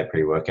still take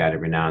pre-workout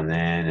every now and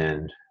then,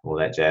 and all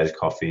that jazz,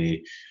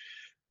 coffee,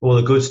 all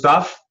the good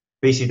stuff,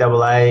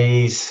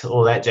 BCAAs,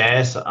 all that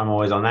jazz. I'm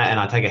always on that, and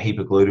I take a heap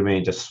of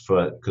glutamine just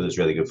because it's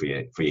really good for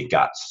your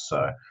guts.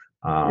 So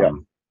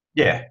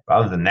yeah. But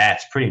other than that,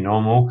 it's pretty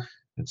normal.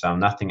 It's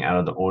nothing out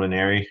of the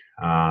ordinary.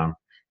 I'm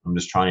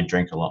just trying to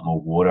drink a lot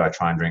more water. I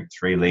try and drink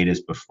 3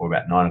 liters before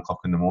about 9 o'clock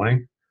in the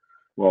morning.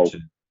 Wow.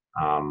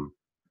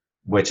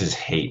 Which is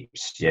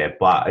heaps. Yeah,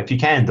 but if you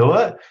can do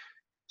it,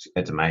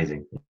 it's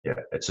amazing. Yeah,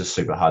 it's just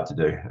super hard to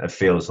do. It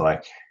feels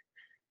like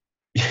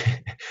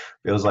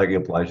you're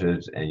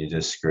bloated and you're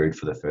just screwed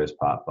for the first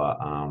part. But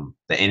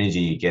the energy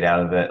you get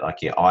out of it,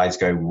 like your eyes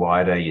go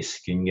wider, your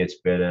skin gets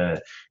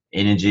better,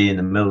 energy in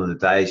the middle of the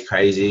day is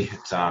crazy.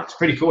 It's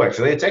pretty cool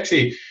actually. It's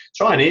actually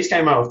Chinese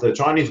came up with the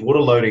Chinese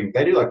water loading.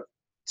 They do like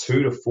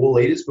 2 to 4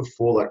 liters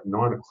before like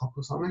 9 o'clock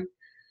or something.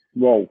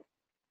 Whoa.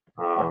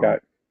 Okay.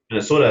 And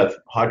it sort of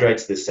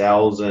hydrates the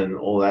cells and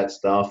all that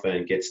stuff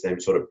and gets them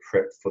sort of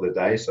prepped for the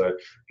day. So if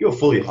you're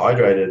fully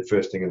hydrated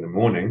first thing in the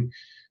morning,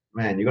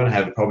 man, you're going to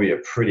have probably a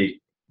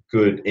pretty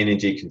good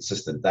energy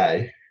consistent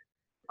day,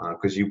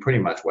 because you pretty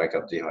much wake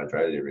up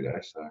dehydrated every day.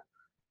 So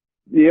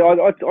yeah,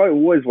 I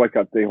always wake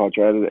up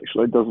dehydrated.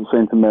 Actually, it doesn't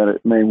seem to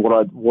mean what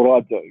I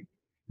do.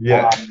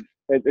 Yeah,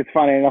 it's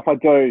funny enough.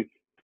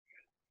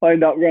 I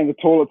end up going to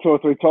the toilet 2 or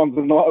 3 times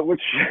a night,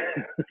 which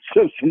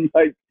just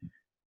makes.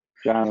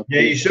 Yeah,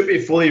 you should be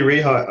fully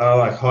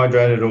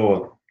hydrated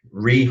or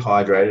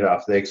rehydrated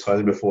after the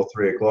exercise before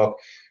 3 o'clock.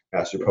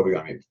 So you're probably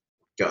going to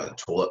go to the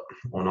toilet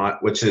all night,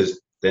 which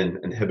is then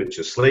inhibits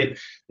your sleep,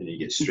 and you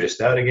get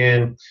stressed out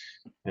again,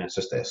 and it's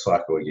just that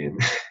cycle again.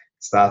 It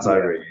starts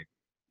over again.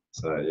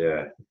 So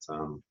yeah,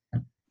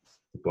 the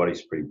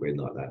body's pretty weird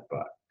like that,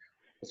 but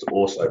it's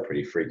also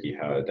pretty freaky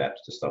how it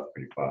adapts to stuff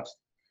pretty fast.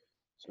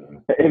 So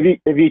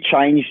have you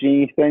changed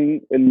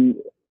anything in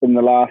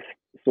the last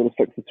sort of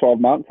 6 to 12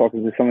 months? Like,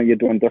 is there something you're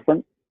doing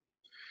different?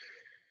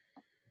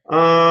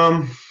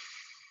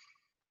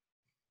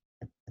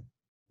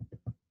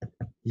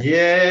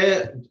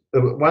 Yeah,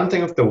 the one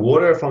thing with the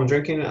water, if I'm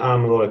drinking a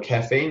lot of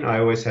caffeine, I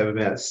always have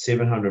about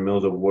 700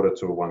 mils of water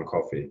to 1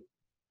 coffee.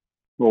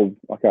 Oh,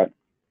 okay.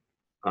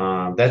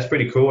 That's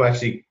pretty cool. I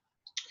actually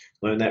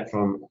learned that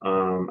from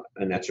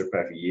a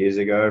naturopath years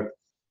ago,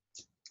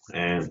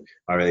 and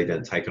I really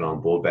didn't take it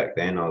on board back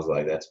then. I was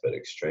like, that's a bit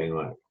extreme,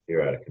 like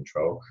you're out of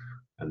control.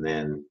 And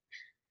then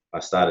I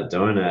started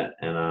doing it,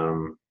 and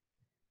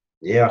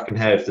I can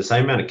have the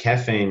same amount of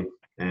caffeine,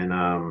 and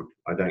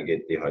I don't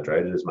get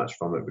dehydrated as much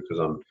from it because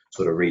I'm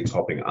sort of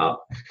re-topping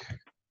up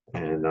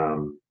and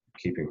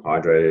keeping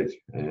hydrated.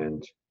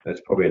 And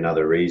that's probably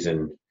another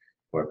reason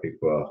why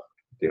people are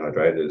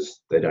dehydrated,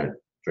 is they don't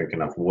drink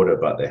enough water,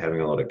 but they're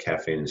having a lot of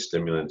caffeine and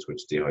stimulants,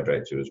 which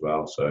dehydrates you as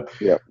well. So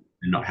they're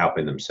not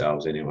helping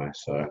themselves anyway.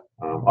 So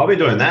I'll be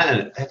doing that,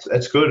 and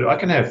that's good. I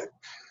can have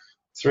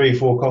 3 or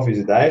 4 coffees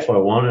a day if I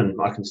want, and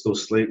I can still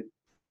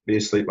be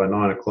asleep by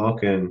 9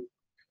 o'clock. And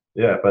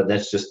yeah, but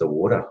that's just the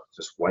water,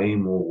 just way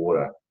more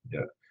water.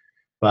 Yeah,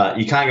 but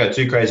you can't go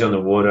too crazy on the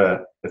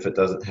water if it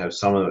doesn't have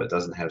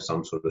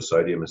some sort of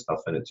sodium and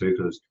stuff in it too,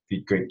 because if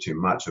you drink too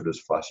much, it'll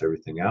just flush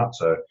everything out.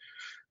 So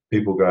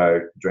people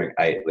go drink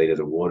 8 liters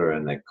of water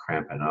and they're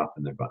cramping up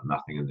and they've got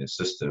nothing in their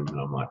system, and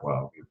I'm like,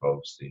 well, you've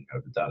obviously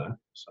overdone it.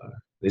 So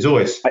there's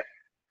always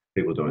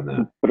people doing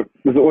that. But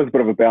there's always a bit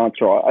of a balance,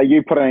 right? Are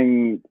you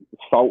putting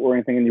salt or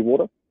anything in your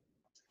water?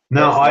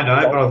 No, I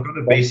don't, but I've got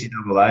a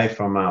BCAA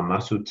from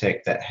Muscle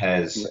Tech that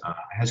has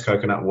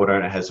coconut water,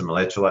 and it has some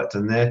electrolytes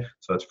in there,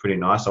 so it's pretty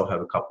nice. I'll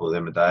have a couple of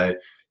them a day,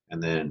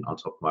 and then on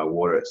top of my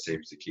water, it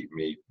seems to keep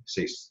me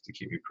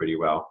pretty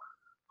well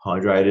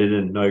hydrated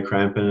and no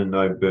cramping and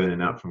no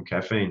burning out from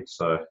caffeine.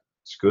 So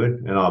it's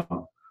good. And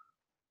I'm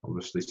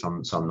obviously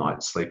some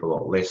nights sleep a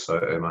lot less, so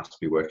it must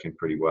be working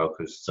pretty well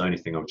because it's the only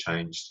thing I've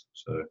changed.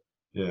 So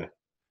yeah.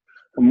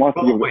 I might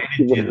give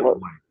it a look.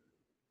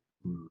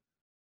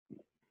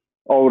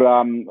 I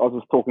was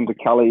just talking to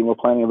Kelly and we're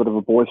planning a bit of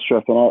a boys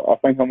trip, and I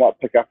think I might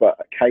pick up a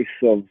case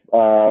of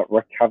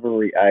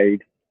Recovery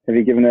Aid. Have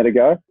you given that a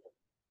go?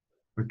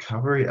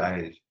 Recovery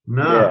Aid?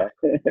 No.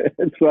 Yeah.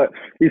 It's like,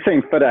 you've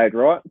seen Fit Aid,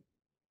 right?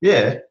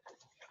 Yeah.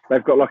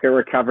 They've got like a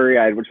Recovery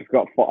Aid, which has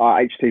got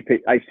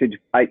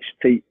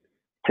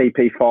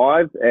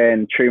HTP5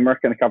 and turmeric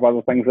and a couple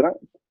other things in it.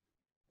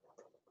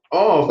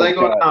 Oh, they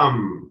got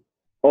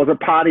Or is it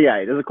Party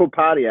Aid? Is it called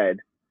Party Aid?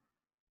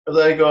 Have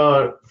they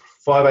got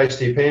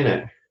 5-HTP in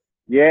it?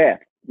 Yeah.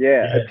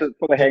 It's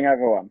for the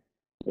hangover one.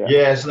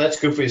 Yeah, so that's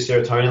good for your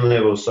serotonin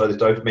levels. So the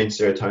dopamine,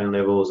 serotonin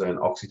levels, and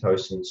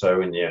oxytocin. So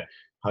when you're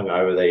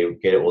hungover, they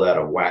get it all out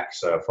of whack.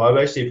 So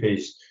 5-HTP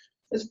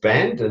is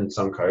banned in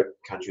some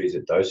countries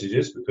at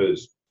dosages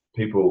because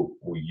people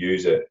will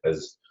use it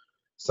as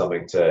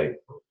something to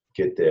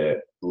get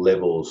their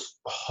levels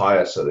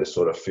higher, so they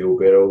sort of feel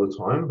better all the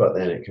time. But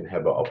then it can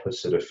have an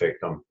opposite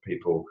effect on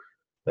people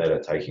that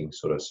are taking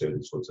sort of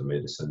certain sorts of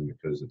medicine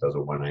because it does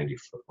a 180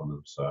 flip on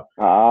them. So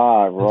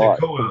right.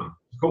 It's a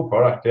cool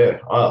product, yeah.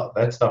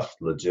 That stuff's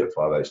legit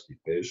 5-HTP.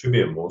 There should be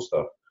in more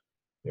stuff.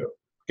 Yeah.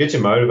 Get you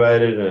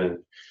motivated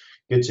and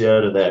get you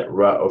out of that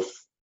rut of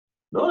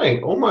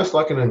almost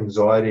like an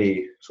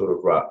anxiety sort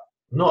of rut.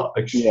 Not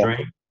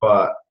extreme,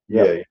 but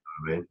yeah, you know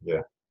what I mean?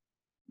 Yeah.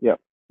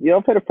 Yeah,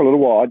 I've had it for a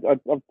little while.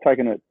 I've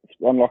taken it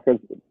on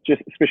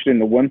just especially in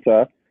the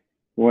winter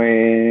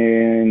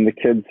when the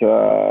kids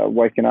are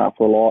waking up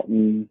a lot,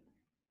 and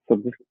so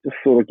just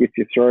sort of gets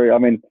you through. I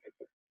mean,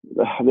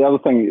 the other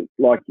thing,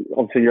 like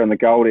obviously you're in the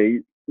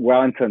Goldie,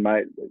 Wellington,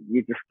 mate,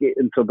 you just get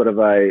into a bit of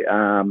a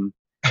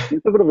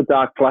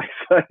dark place.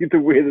 The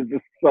weather's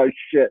just so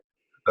shit,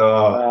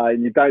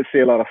 and you don't see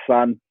a lot of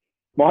sun.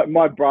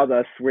 My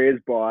brother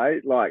swears by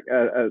like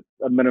a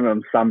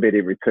minimum sunbed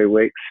every 2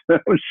 weeks.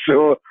 I'm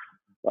sure.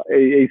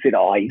 He said,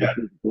 just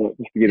to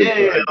get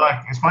it.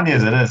 Like as funny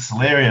as it is,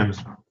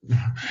 solariums.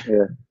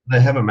 Yeah. They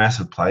have a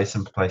massive place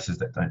in places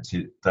that don't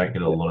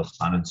get a lot of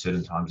sun in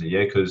certain times of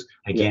year because,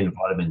 again,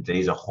 vitamin D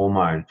is a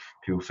hormone.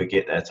 People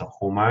forget that it's a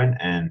hormone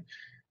and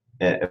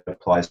it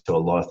applies to a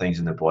lot of things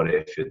in the body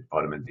if your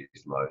vitamin D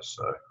is low.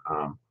 So,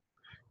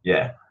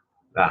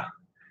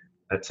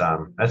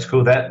 that's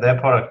cool. That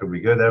product would be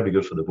good. That would be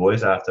good for the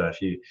boys after a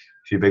few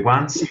big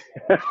ones.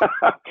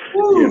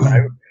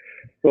 Mate.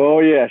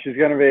 Oh, yeah, she's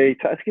going to be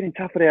it's getting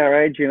tough at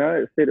our age, you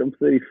know. I'm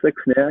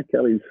 36 now.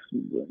 Kelly's,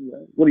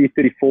 what are you,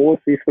 34?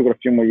 So you've still got a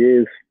few more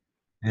years.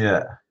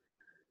 Yeah.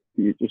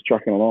 You're just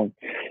trucking along.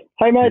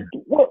 Hey, mate,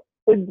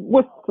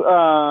 with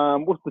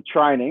the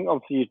training,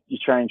 obviously you're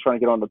trying to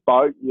get on the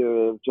boat.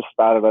 You've just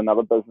started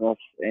another business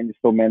and you're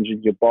still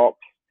managing your box.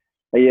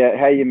 How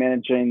are you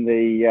managing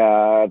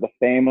the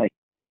family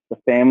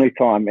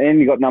time?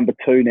 And you got number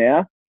 2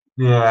 now.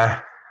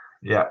 Yeah.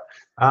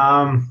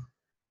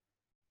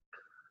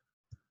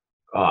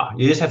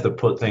 You just have to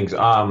put things.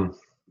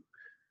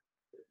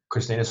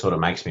 Christina sort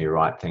of makes me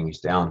write things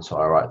down, so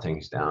I write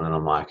things down, and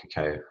I'm like,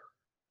 okay,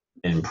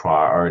 in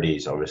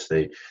priorities,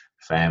 obviously,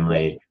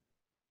 family,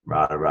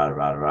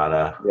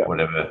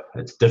 whatever.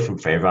 It's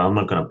different for everyone. I'm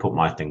not going to put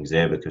my things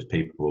there because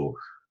people will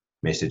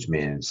message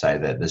me and say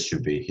that this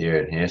should be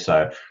here and here.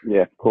 So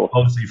yeah, of course.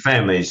 Obviously,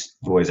 family's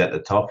always at the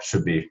top.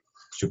 Should be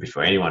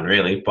for anyone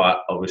really,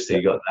 but obviously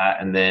you got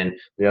that, and then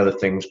the other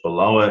things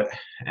below it,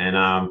 and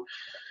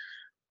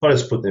I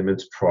just put them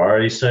into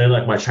priority. So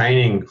like my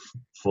training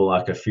for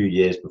like a few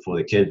years before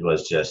the kids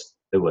was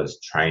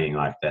training.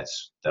 Like that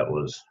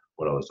was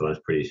what I was doing.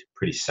 It's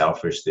pretty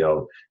selfish, the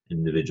old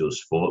individual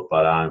sport.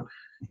 But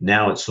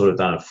now it's sort of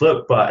done a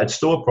flip, but it's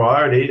still a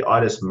priority.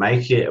 I just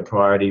make it a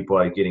priority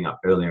by getting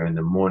up earlier in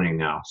the morning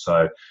now.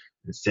 So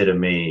instead of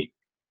me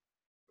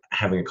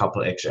having a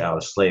couple of extra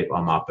hours sleep,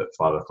 I'm up at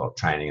 5 o'clock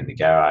training in the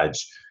garage,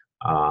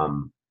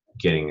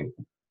 getting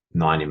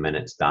 90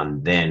 minutes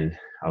done then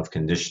of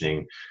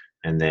conditioning,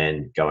 and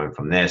then going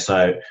from there.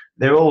 So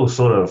they're all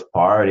sort of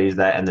priorities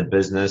that in the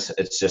business.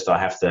 It's just I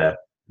have to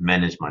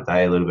manage my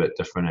day a little bit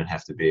different and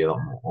have to be a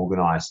lot more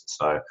organized.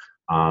 So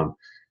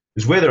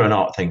because whether or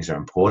not things are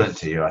important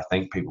to you, I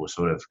think people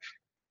sort of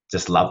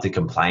just love to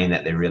complain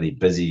that they're really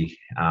busy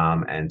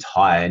and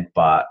tired,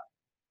 but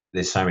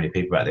there's so many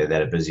people out there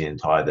that are busy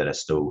and tired that are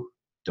still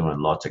doing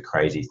lots of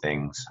crazy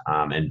things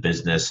in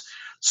business,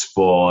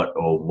 sport,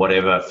 or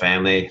whatever,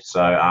 family.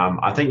 So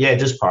I think,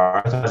 just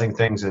prioritizing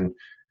things and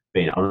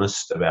being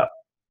honest about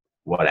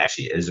what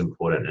actually is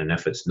important, and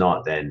if it's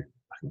not, then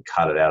I can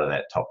cut it out of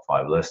that top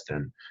 5 list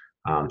and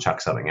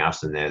chuck something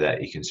else in there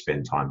that you can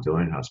spend time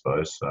doing, I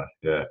suppose. So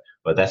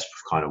but that's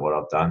kind of what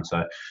I've done.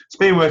 So it's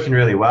been working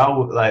really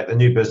well. Like the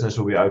new business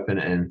will be open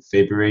in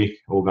February,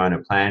 all going to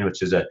plan,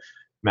 which is a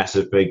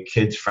massive big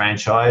kids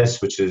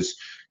franchise, which is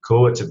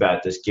cool. It's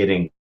about just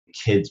getting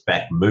kids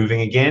back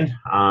moving again.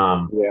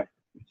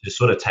 Just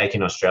sort of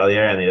taking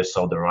Australia, and they just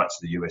sold the rights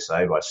to the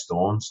USA by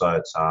storm. So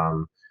it's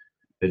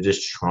they're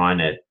just trying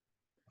to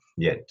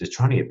get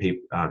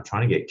people,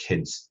 trying to get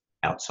kids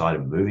outside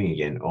and moving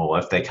again. Or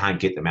if they can't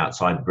get them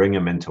outside, bring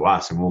them into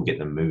us, and we'll get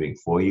them moving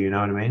for you. You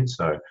know what I mean?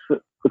 So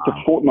it's a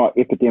fortnight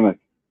epidemic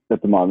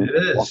at the moment.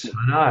 It is.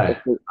 I know.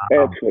 It's an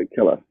absolute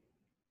killer.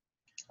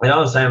 And I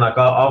was saying, like,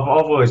 I've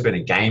always been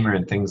a gamer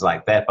and things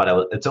like that,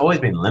 but it's always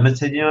been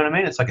limited. You know what I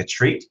mean? It's like a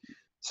treat.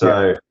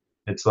 So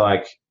it's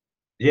like,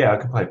 I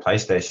can play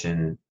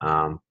PlayStation,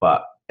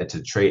 but it's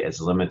a treat.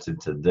 It's limited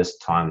to this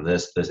time,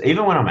 this.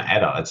 Even when I'm an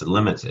adult, it's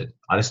limited.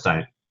 I just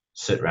don't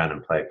sit around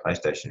and play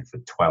PlayStation for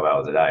 12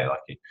 hours a day.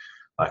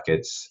 Like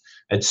it's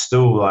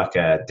still like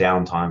a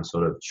downtime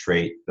sort of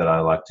treat that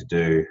I like to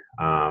do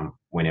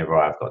whenever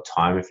I've got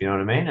time, if you know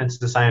what I mean. It's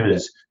the same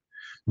as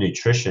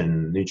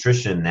nutrition.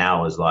 Nutrition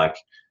now is like,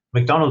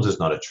 McDonald's is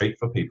not a treat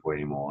for people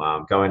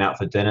anymore. Going out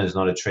for dinner is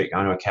not a treat.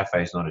 Going to a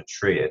cafe is not a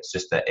treat. It's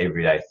just an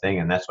everyday thing,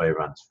 and that's why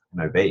everyone's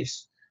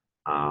obese.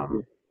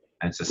 And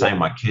it's the same.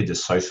 My kids are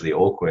socially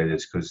awkward.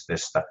 It's because they're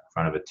stuck in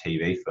front of a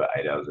TV for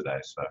 8 hours a day.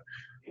 So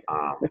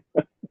I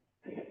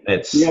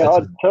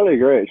totally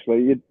agree.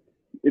 Actually,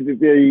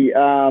 the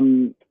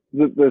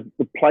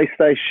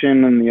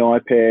PlayStation and the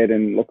iPad,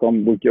 and look,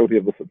 we're guilty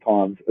of this at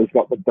times, is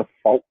like the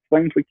default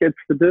thing for kids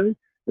to do.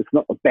 It's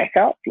not the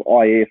backup,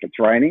 i.e. if it's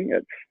raining,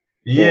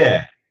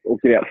 or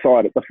get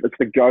outside. It's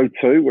the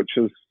go-to, which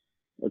is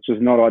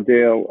not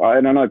ideal.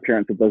 And I know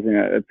parents are busy.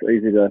 It's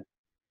easy to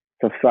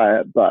say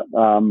it, but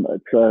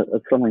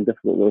it's something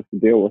difficult to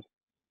deal with.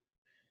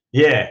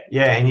 Yeah,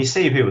 and you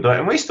see people do it,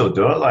 and we still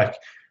do it. Like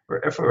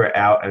if we're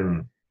out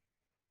and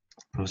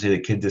obviously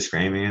the kids are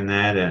screaming and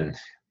that, and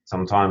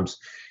sometimes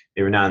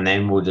every now and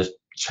then we'll just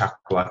chuck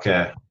like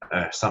a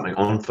something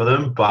on for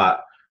them,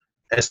 but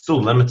it's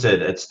still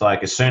limited. It's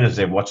like as soon as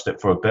they've watched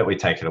it for a bit, we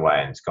take it away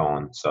and it's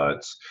gone. So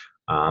it's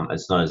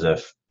not as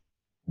if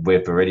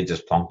we've already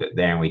just plonked it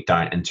there and we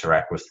don't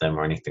interact with them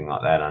or anything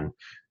like that. And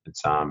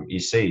it's you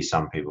see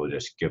some people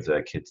just give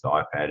their kids the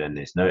iPad and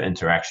there's no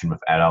interaction with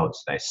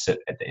adults. They sit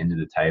at the end of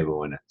the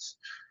table, and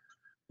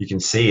you can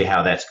see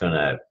how that's going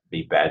to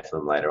be bad for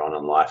them later on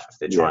in life if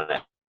they're trying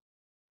to.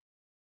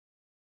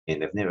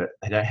 And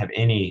they don't have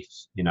any,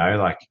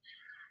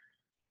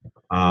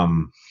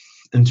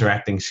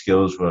 interacting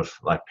skills with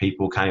like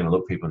people. Can't even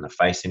look people in the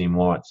face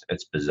anymore.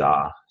 It's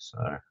bizarre.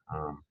 So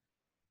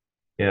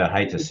I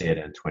hate to see it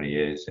in 20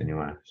 years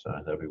anyway. So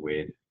that'll be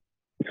weird.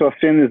 So I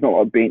assume there's not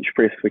like bench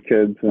press for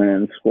kids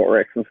and squat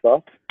racks and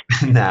stuff.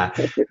 Nah.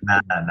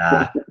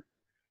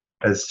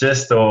 It's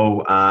just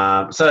all.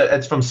 So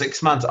it's from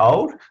 6 months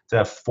old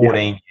to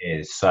 14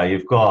 years. So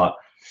you've got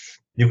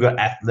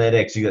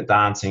athletics, you've got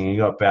dancing, you've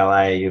got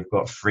ballet, you've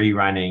got free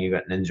running, you've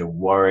got ninja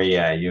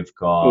warrior, you've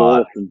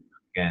got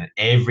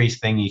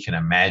everything you can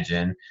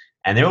imagine,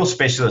 and they're all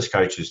specialist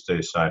coaches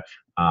too. So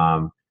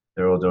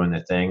they're all doing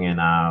their thing,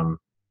 and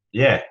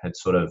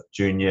it's sort of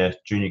junior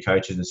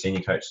coaches and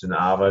senior coaches in the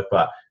Arvo,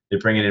 but they're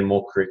bringing in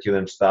more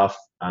curriculum stuff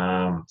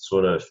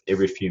sort of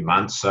every few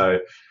months. So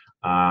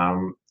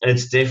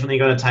it's definitely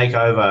going to take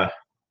over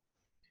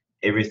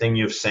everything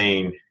you've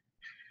seen.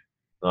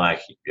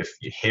 Like if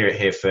you hear it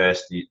here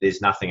first,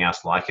 there's nothing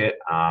else like it.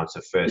 It's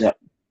the first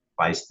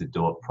place to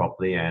do it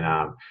properly,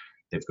 and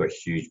they've got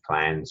huge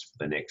plans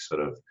for the next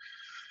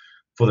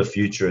for the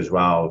future as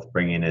well, of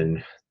bringing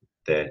in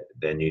their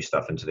new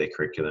stuff into their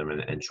curriculum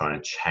and trying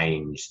to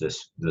change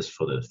this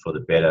for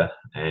the better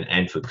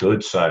and for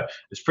good. So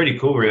it's pretty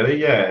cool, really.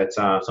 Yeah, it's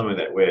something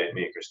that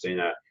me and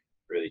Christina are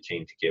really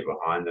keen to get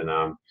behind, and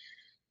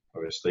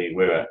obviously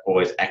we were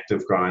always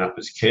active growing up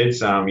as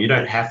kids. You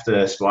don't have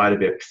to aspire to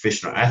be a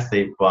professional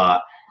athlete,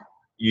 but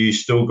you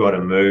still got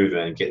to move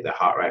and get the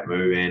heart rate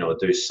moving or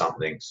do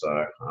something.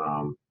 So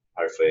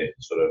hopefully it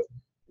sort of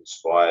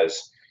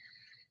inspires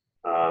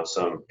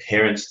some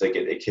parents to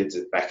get their kids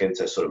back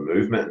into sort of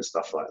movement and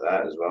stuff like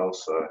that as well.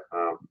 So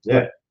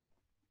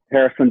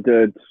Harrison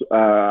did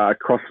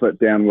CrossFit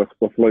down with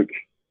Luke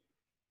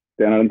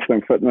down at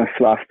Instinct Fitness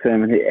last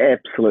term, and he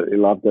absolutely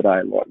loved it.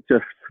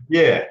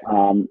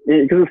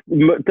 Because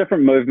it's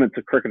different movements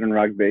of cricket and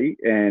rugby,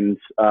 and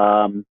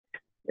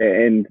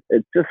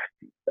it just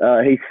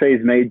he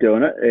sees me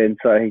doing it, and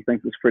so he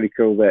thinks it's pretty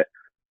cool that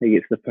he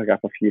gets to pick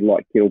up a few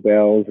light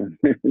kettlebells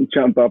and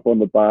jump up on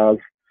the bars.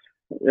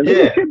 And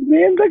kids,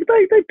 man,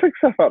 they pick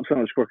stuff up so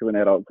much quicker than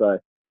adults, though.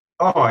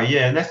 Oh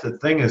yeah, and that's the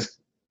thing is,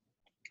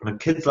 the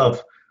kids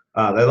love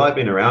they like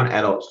being around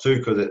adults too,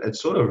 because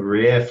it's sort of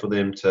rare for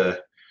them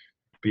to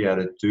be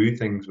able to do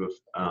things with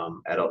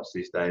adults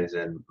these days,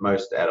 and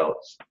most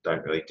adults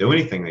don't really do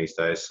anything these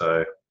days.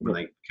 So when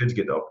the kids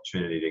get the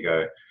opportunity to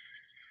go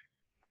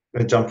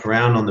jump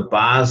around on the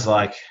bars,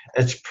 like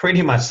it's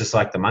pretty much just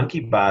like the monkey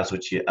bars,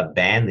 which are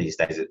banned these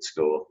days at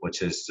school,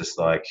 which is just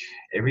like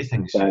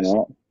everything's just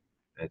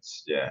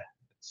it's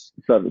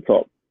over the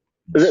top.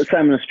 Is it the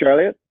same in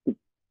Australia?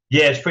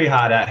 Yeah, it's pretty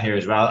hard out here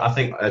as well. I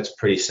think it's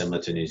pretty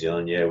similar to New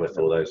Zealand, with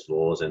all those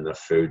laws and the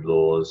food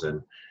laws,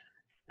 and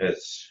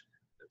it's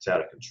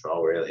out of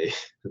control, really.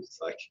 It's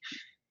like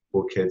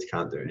poor kids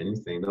can't do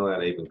anything. They're not allowed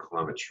to even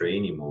climb a tree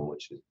anymore,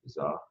 which is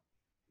bizarre.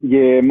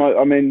 Yeah,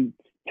 I mean,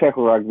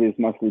 tackle rugby is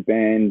mostly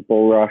banned,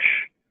 bull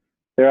rush.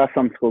 There are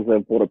some schools that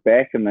have brought it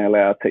back and they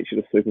allow a teacher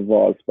to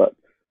supervise, but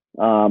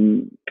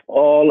it's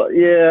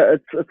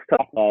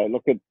tough though.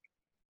 Look,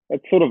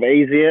 it's sort of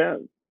easier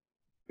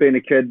being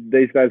a kid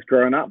these days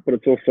growing up, but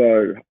it's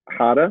also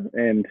harder,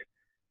 and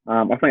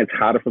I think it's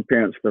harder for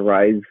parents to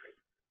raise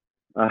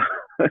to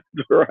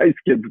raise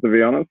kids, to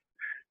be honest,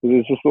 because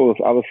there's just all this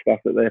other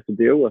stuff that they have to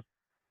deal with.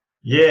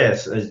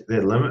 Yes,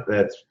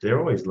 they're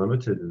always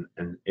limited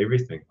in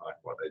everything, like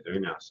what they do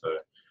now. So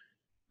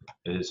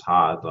it is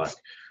hard. Like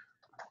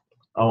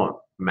I want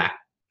Mac.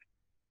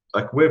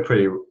 Like we're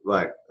pretty.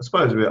 Like I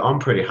suppose I'm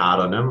pretty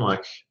hard on him.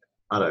 Like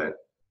I don't.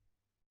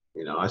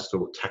 I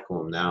still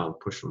tackle him now and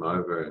push him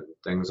over and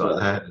things like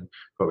that. And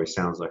probably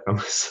sounds like I'm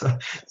a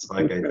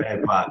psycho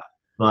dad, but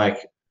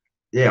like,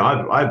 yeah,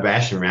 I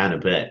bash him around a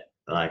bit.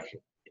 Like,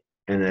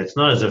 and it's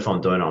not as if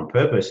I'm doing it on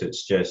purpose.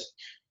 It's just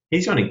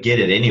he's going to get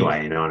it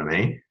anyway. You know what I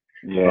mean?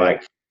 Yeah.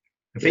 Like,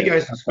 if he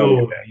goes to school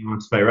and he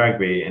wants to play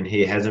rugby and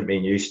he hasn't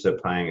been used to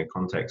playing a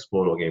contact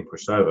sport or getting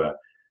pushed over,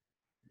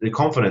 the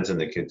confidence in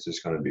the kid's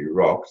just going to be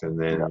rocked, and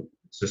then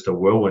it's just a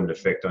whirlwind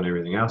effect on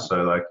everything else.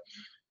 So, like,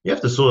 you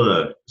have to sort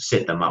of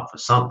set them up for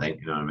something,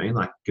 you know what I mean?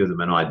 Like, give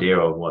them an idea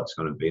of what it's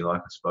going to be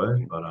like, I suppose.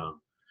 But I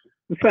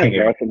think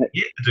you have to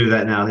do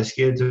that now. They're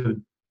scared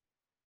to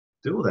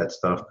do all that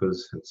stuff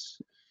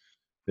because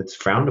it's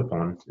frowned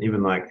upon.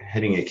 Even like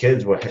hitting your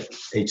kids,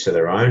 each to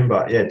their own.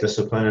 But yeah,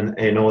 discipline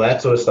and all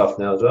that sort of stuff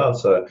now as well.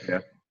 So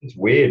it's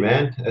weird,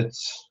 man.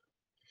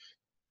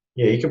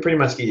 You can pretty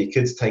much get your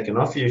kids taken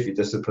off you if you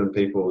discipline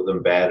people with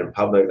them bad in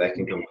public. They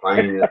can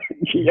complain.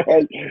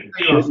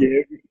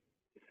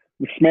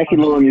 The smacking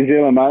law in New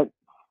Zealand, mate.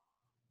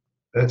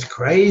 That's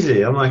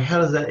crazy. I'm like, how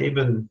does that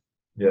even?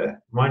 Yeah,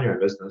 mind your own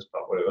business,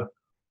 but whatever.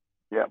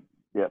 Yeah.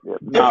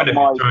 Different if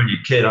you're throwing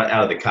your kid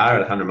out of the car at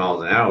 100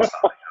 miles an hour or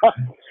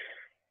something.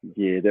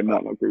 Yeah, that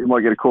might not be. You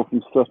might get a call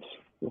from stuff.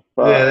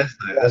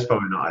 That's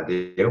probably not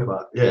ideal,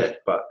 but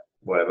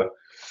whatever.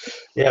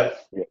 Yeah.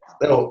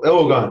 They're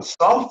all going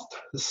soft,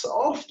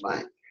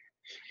 mate.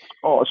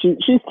 Oh,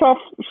 she's tough.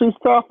 She's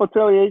tough, I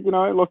tell you.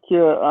 Look,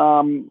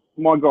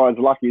 my guy's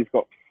lucky. He's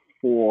got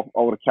 4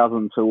 older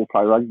cousins who all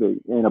play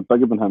rugby and are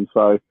bigger than him,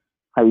 so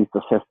he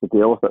just has to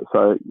deal with it.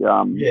 So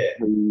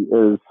he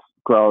is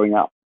growing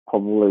up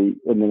probably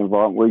in an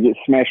environment where he gets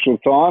smashed all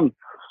the time.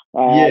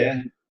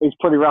 He's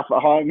pretty rough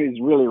at home. He's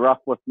really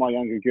rough with my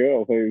younger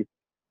girl, who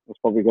is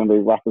probably going to be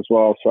rough as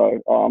well. So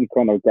I'm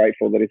kind of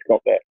grateful that he's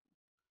got that.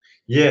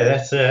 Yeah,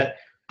 that's it.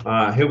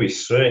 He'll be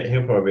sweet.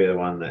 He'll probably be the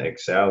one that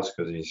excels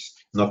because he's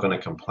not going to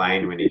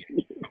complain when he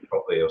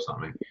properly or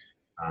something.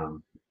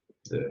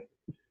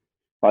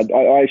 I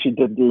actually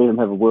did let him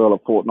have a whirl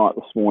at Fortnite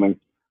this morning,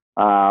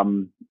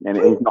 and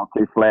he's not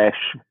too flash,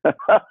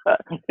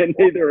 and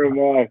neither am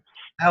I.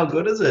 How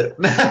good is it?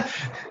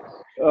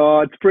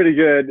 Oh, it's pretty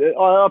good.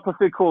 I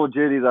prefer Call of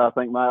Duty though, I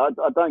think, mate.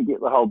 I don't get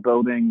the whole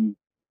building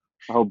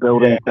thing,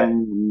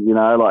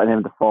 like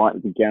having to fight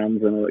with the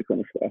guns and all that kind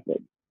of stuff.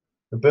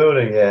 The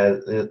building,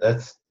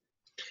 that's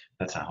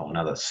a whole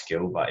nother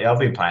skill. But yeah, I've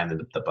been playing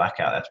the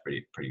Blackout. That's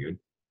pretty good.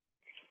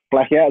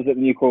 Blackout, is it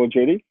the new Call of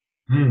Duty?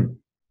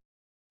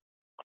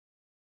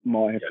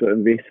 Might have to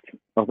invest.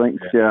 I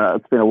think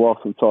it's been a while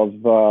since I've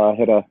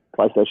had a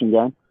PlayStation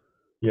game.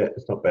 Yeah,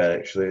 it's not bad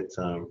actually. It's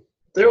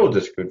they're all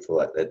just good for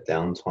like that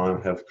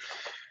downtime. Have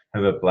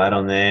a blad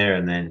on there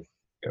and then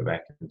go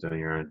back and doing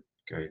your own.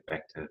 Go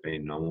back to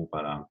being normal.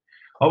 But I've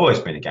always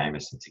been a gamer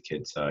since a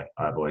kid, so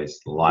I've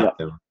always liked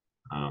them.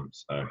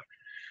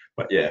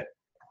 But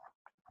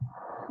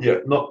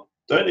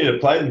don't need to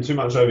play them too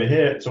much over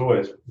here. It's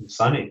always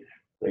sunny.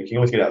 So you can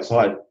always get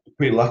outside.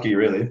 Pretty lucky,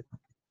 really.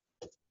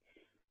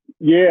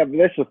 Yeah, but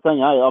that's the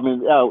thing, I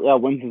mean, our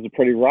winters are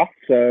pretty rough.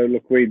 So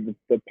look, the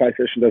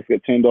PlayStation does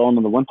get turned on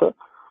in the winter,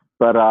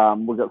 but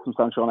we've got some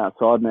sunshine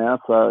outside now.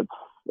 So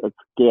it's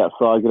get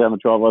outside, get out on the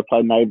driveway,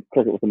 play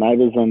cricket with the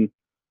neighbours, and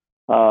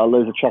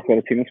lose a chuck out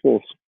of tennis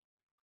balls.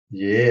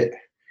 Yeah,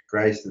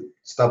 Grace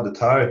stubbed the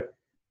toe.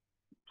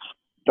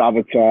 Stub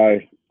a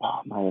toe.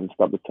 Oh, man, I haven't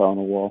stubbed a toe in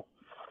a while.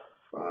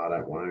 Oh, I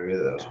don't want to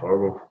either. That was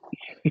horrible.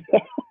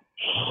 That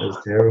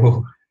was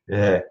terrible.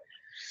 Yeah.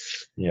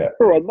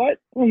 All right, mate.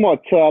 We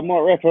might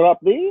wrap it up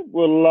there.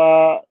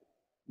 We'll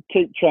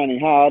keep training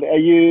hard. Are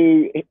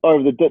you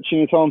over the ditch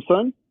anytime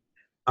soon?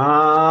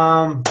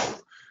 I'm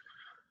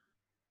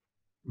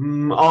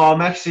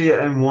actually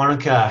in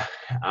Wanaka.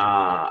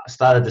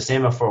 Started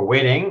December for a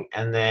wedding,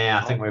 and then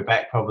I think we're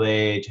back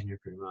probably January,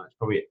 pretty much.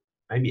 Probably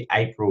maybe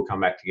April.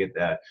 Come back to get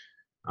the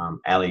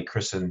alley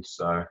christened.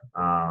 So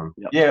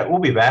we'll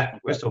be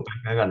back. We're still back.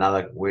 I got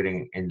another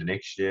wedding into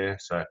next year,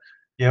 so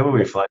we'll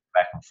be floating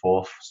back and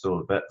forth still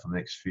a bit for the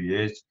next few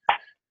years.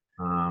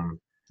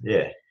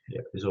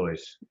 There's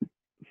always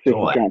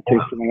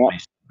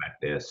back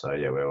there, so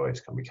we're always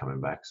gonna be coming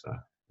back. So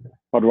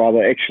I'd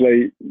rather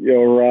actually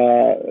your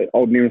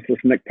old nemesis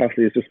Nick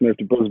Puffy has just moved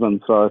to Brisbane,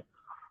 so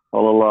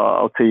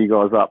I'll tee you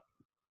guys up.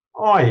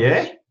 Oh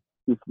yeah,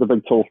 he's the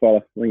big tall fella.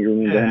 I think you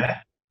remember him.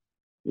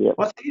 Yep.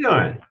 What's he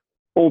doing?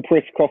 All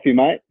press coffee,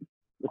 mate.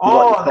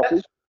 Oh,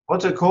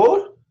 what's it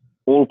called?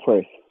 All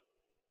press.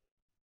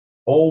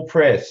 All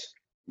press.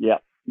 Yeah,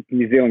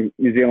 New Zealand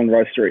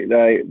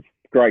roastery.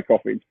 Great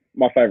coffee.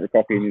 My favourite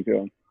coffee in New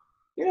Zealand.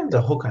 Get him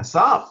to hook us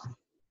up.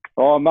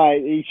 Oh,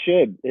 mate, he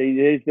should.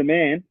 He's the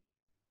man.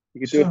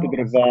 You could do a bit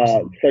of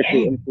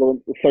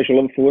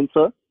social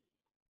influencer.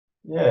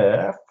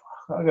 Yeah,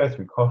 I go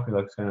through coffee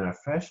like it's going out of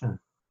fashion.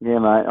 Yeah,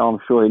 mate. I'm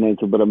sure he needs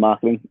a bit of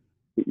marketing.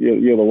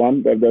 You're the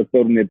one. They're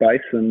building their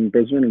base in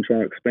Brisbane and trying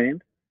to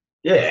expand.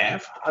 Yeah,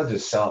 I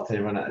just sell it to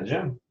everyone at the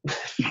gym.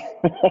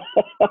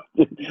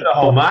 The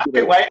whole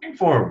market waiting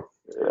for him.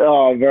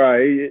 Oh,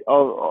 bro,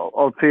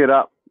 I'll tee it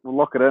up. We'll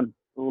lock it in.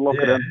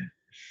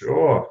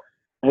 Sure.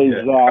 He's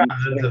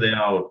into the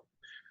old,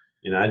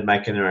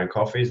 making their own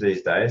coffees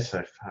these days.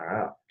 So far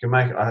out.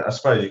 I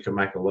suppose you can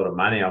make a lot of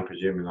money. I'm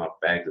presuming like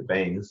bags of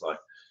beans. Like,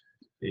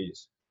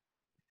 geez.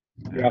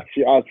 Yeah.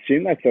 I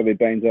assume they sell their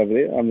beans over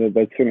there. I mean,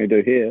 they certainly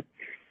do here.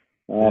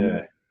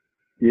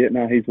 Yeah,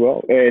 no, he's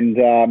well. And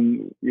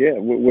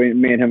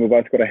me and him have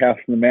both got a house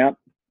in the Mount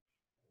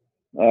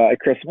at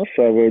Christmas,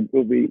 so we're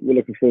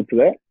looking forward to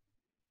that.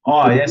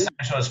 Oh, yeah, same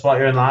sort of spot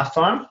you're in last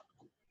time?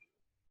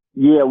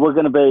 Yeah, we're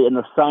going to be in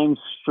the same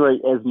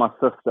street as my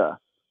sister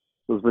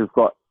because we've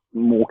got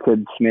more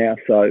kids now,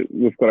 so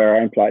we've got our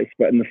own place,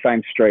 but in the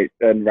same street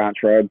in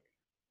Ranch Road,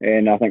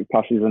 and I think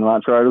Pussy's in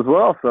Ranch Road as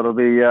well. So it'll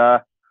be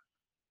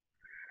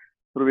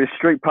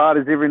street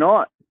parties every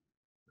night.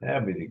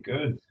 That'd be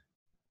good.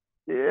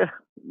 Yeah,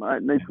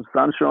 mate, need some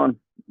sunshine,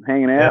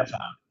 hanging out.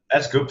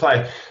 That's a good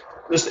place.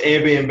 Just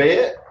Airbnb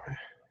it.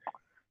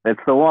 That's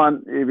the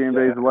one.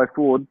 Airbnb is the way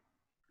forward.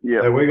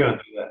 Yeah. So we're going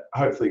to do that.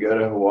 Hopefully go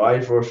to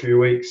Hawaii for a few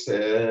weeks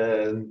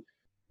and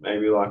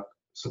maybe like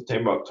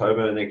September,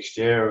 October next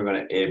year. We're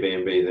going to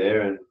Airbnb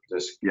there and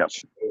just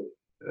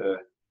chill.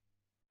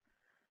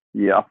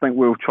 Yeah, I think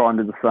we'll try and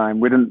do the same.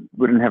 We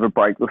didn't have a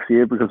break this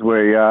year because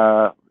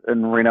we're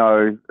in the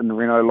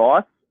Reno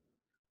life.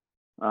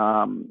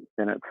 And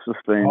it's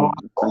just been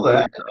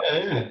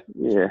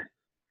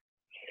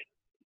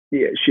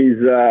Yeah, she's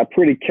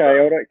pretty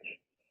chaotic.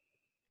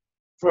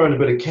 Throwing a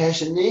bit of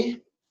cash in there.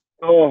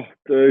 Oh,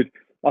 dude.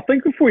 I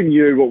think if we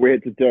knew what we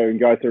had to do and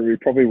go through, we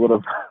probably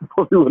wouldn't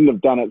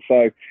have done it.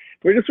 So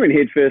we just went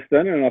head first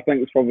in, and I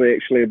think it's probably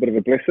actually a bit of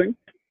a blessing.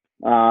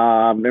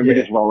 And we're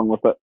just rolling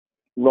with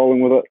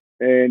it.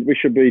 And we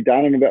should be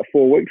done in about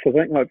 4 weeks, I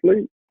think,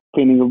 hopefully,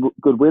 pending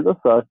good weather.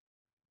 So,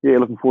 yeah,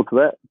 looking forward to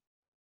that.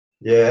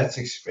 Yeah, that's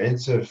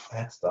expensive,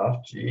 that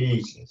stuff.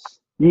 Jesus.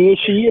 Yeah,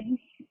 she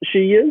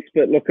is.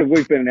 But look,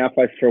 we've been in our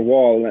place for a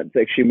while, and it's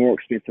actually more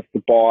expensive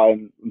to buy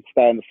and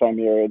stay in the same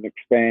area and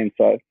expand.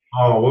 So.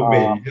 Oh, it would be.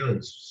 New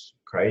Zealand's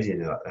crazy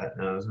like that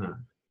now, isn't it?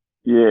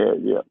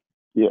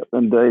 Yeah.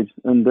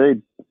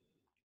 Indeed.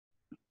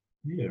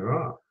 Yeah,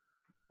 right.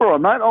 All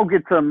right, mate. I'll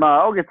get some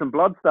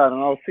blood started,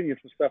 and I'll send you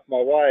some stuff my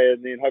way,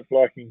 and then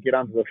hopefully I can get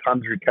under this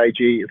 100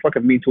 kg. It's like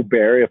a mental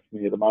barrier for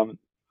me at the moment.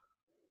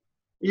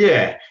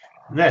 Yeah,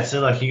 that's it.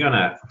 Like you're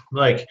gonna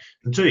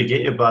until you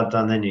get your blood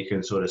done, then you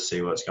can sort of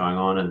see what's going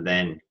on, and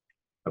then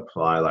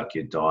apply like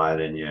your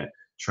diet and your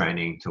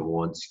training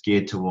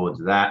geared towards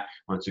that.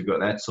 Once you've got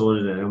that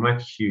sorted, it'll make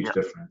a huge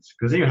difference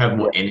because then you have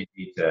more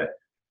energy to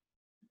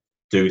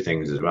do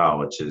things as well,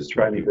 which is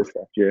training what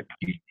stuff. Yeah,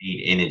 you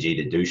need energy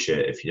to do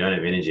shit. If you don't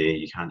have energy,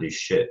 you can't do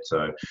shit.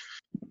 So,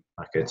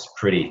 like, it's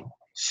pretty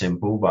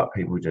simple, but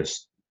people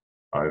just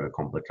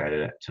overcomplicate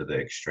it to the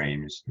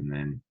extremes and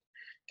then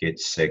get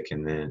sick,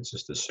 and then it's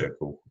just a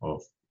circle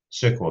of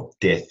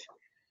death.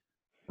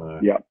 So,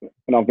 yeah,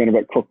 and I've been a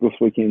bit cooked this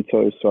weekend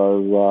too.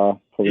 So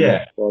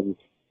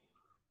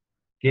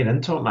get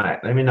into it, mate.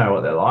 Let me know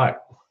what they're like.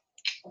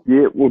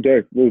 Yeah, we'll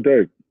do.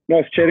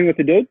 Nice chatting with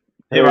you, dude.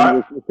 Yeah,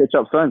 right. We'll catch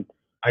up soon.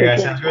 Okay,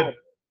 sounds good.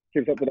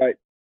 Keep us up to date.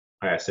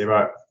 Okay, see you,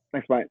 right.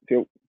 Thanks, mate. See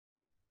you.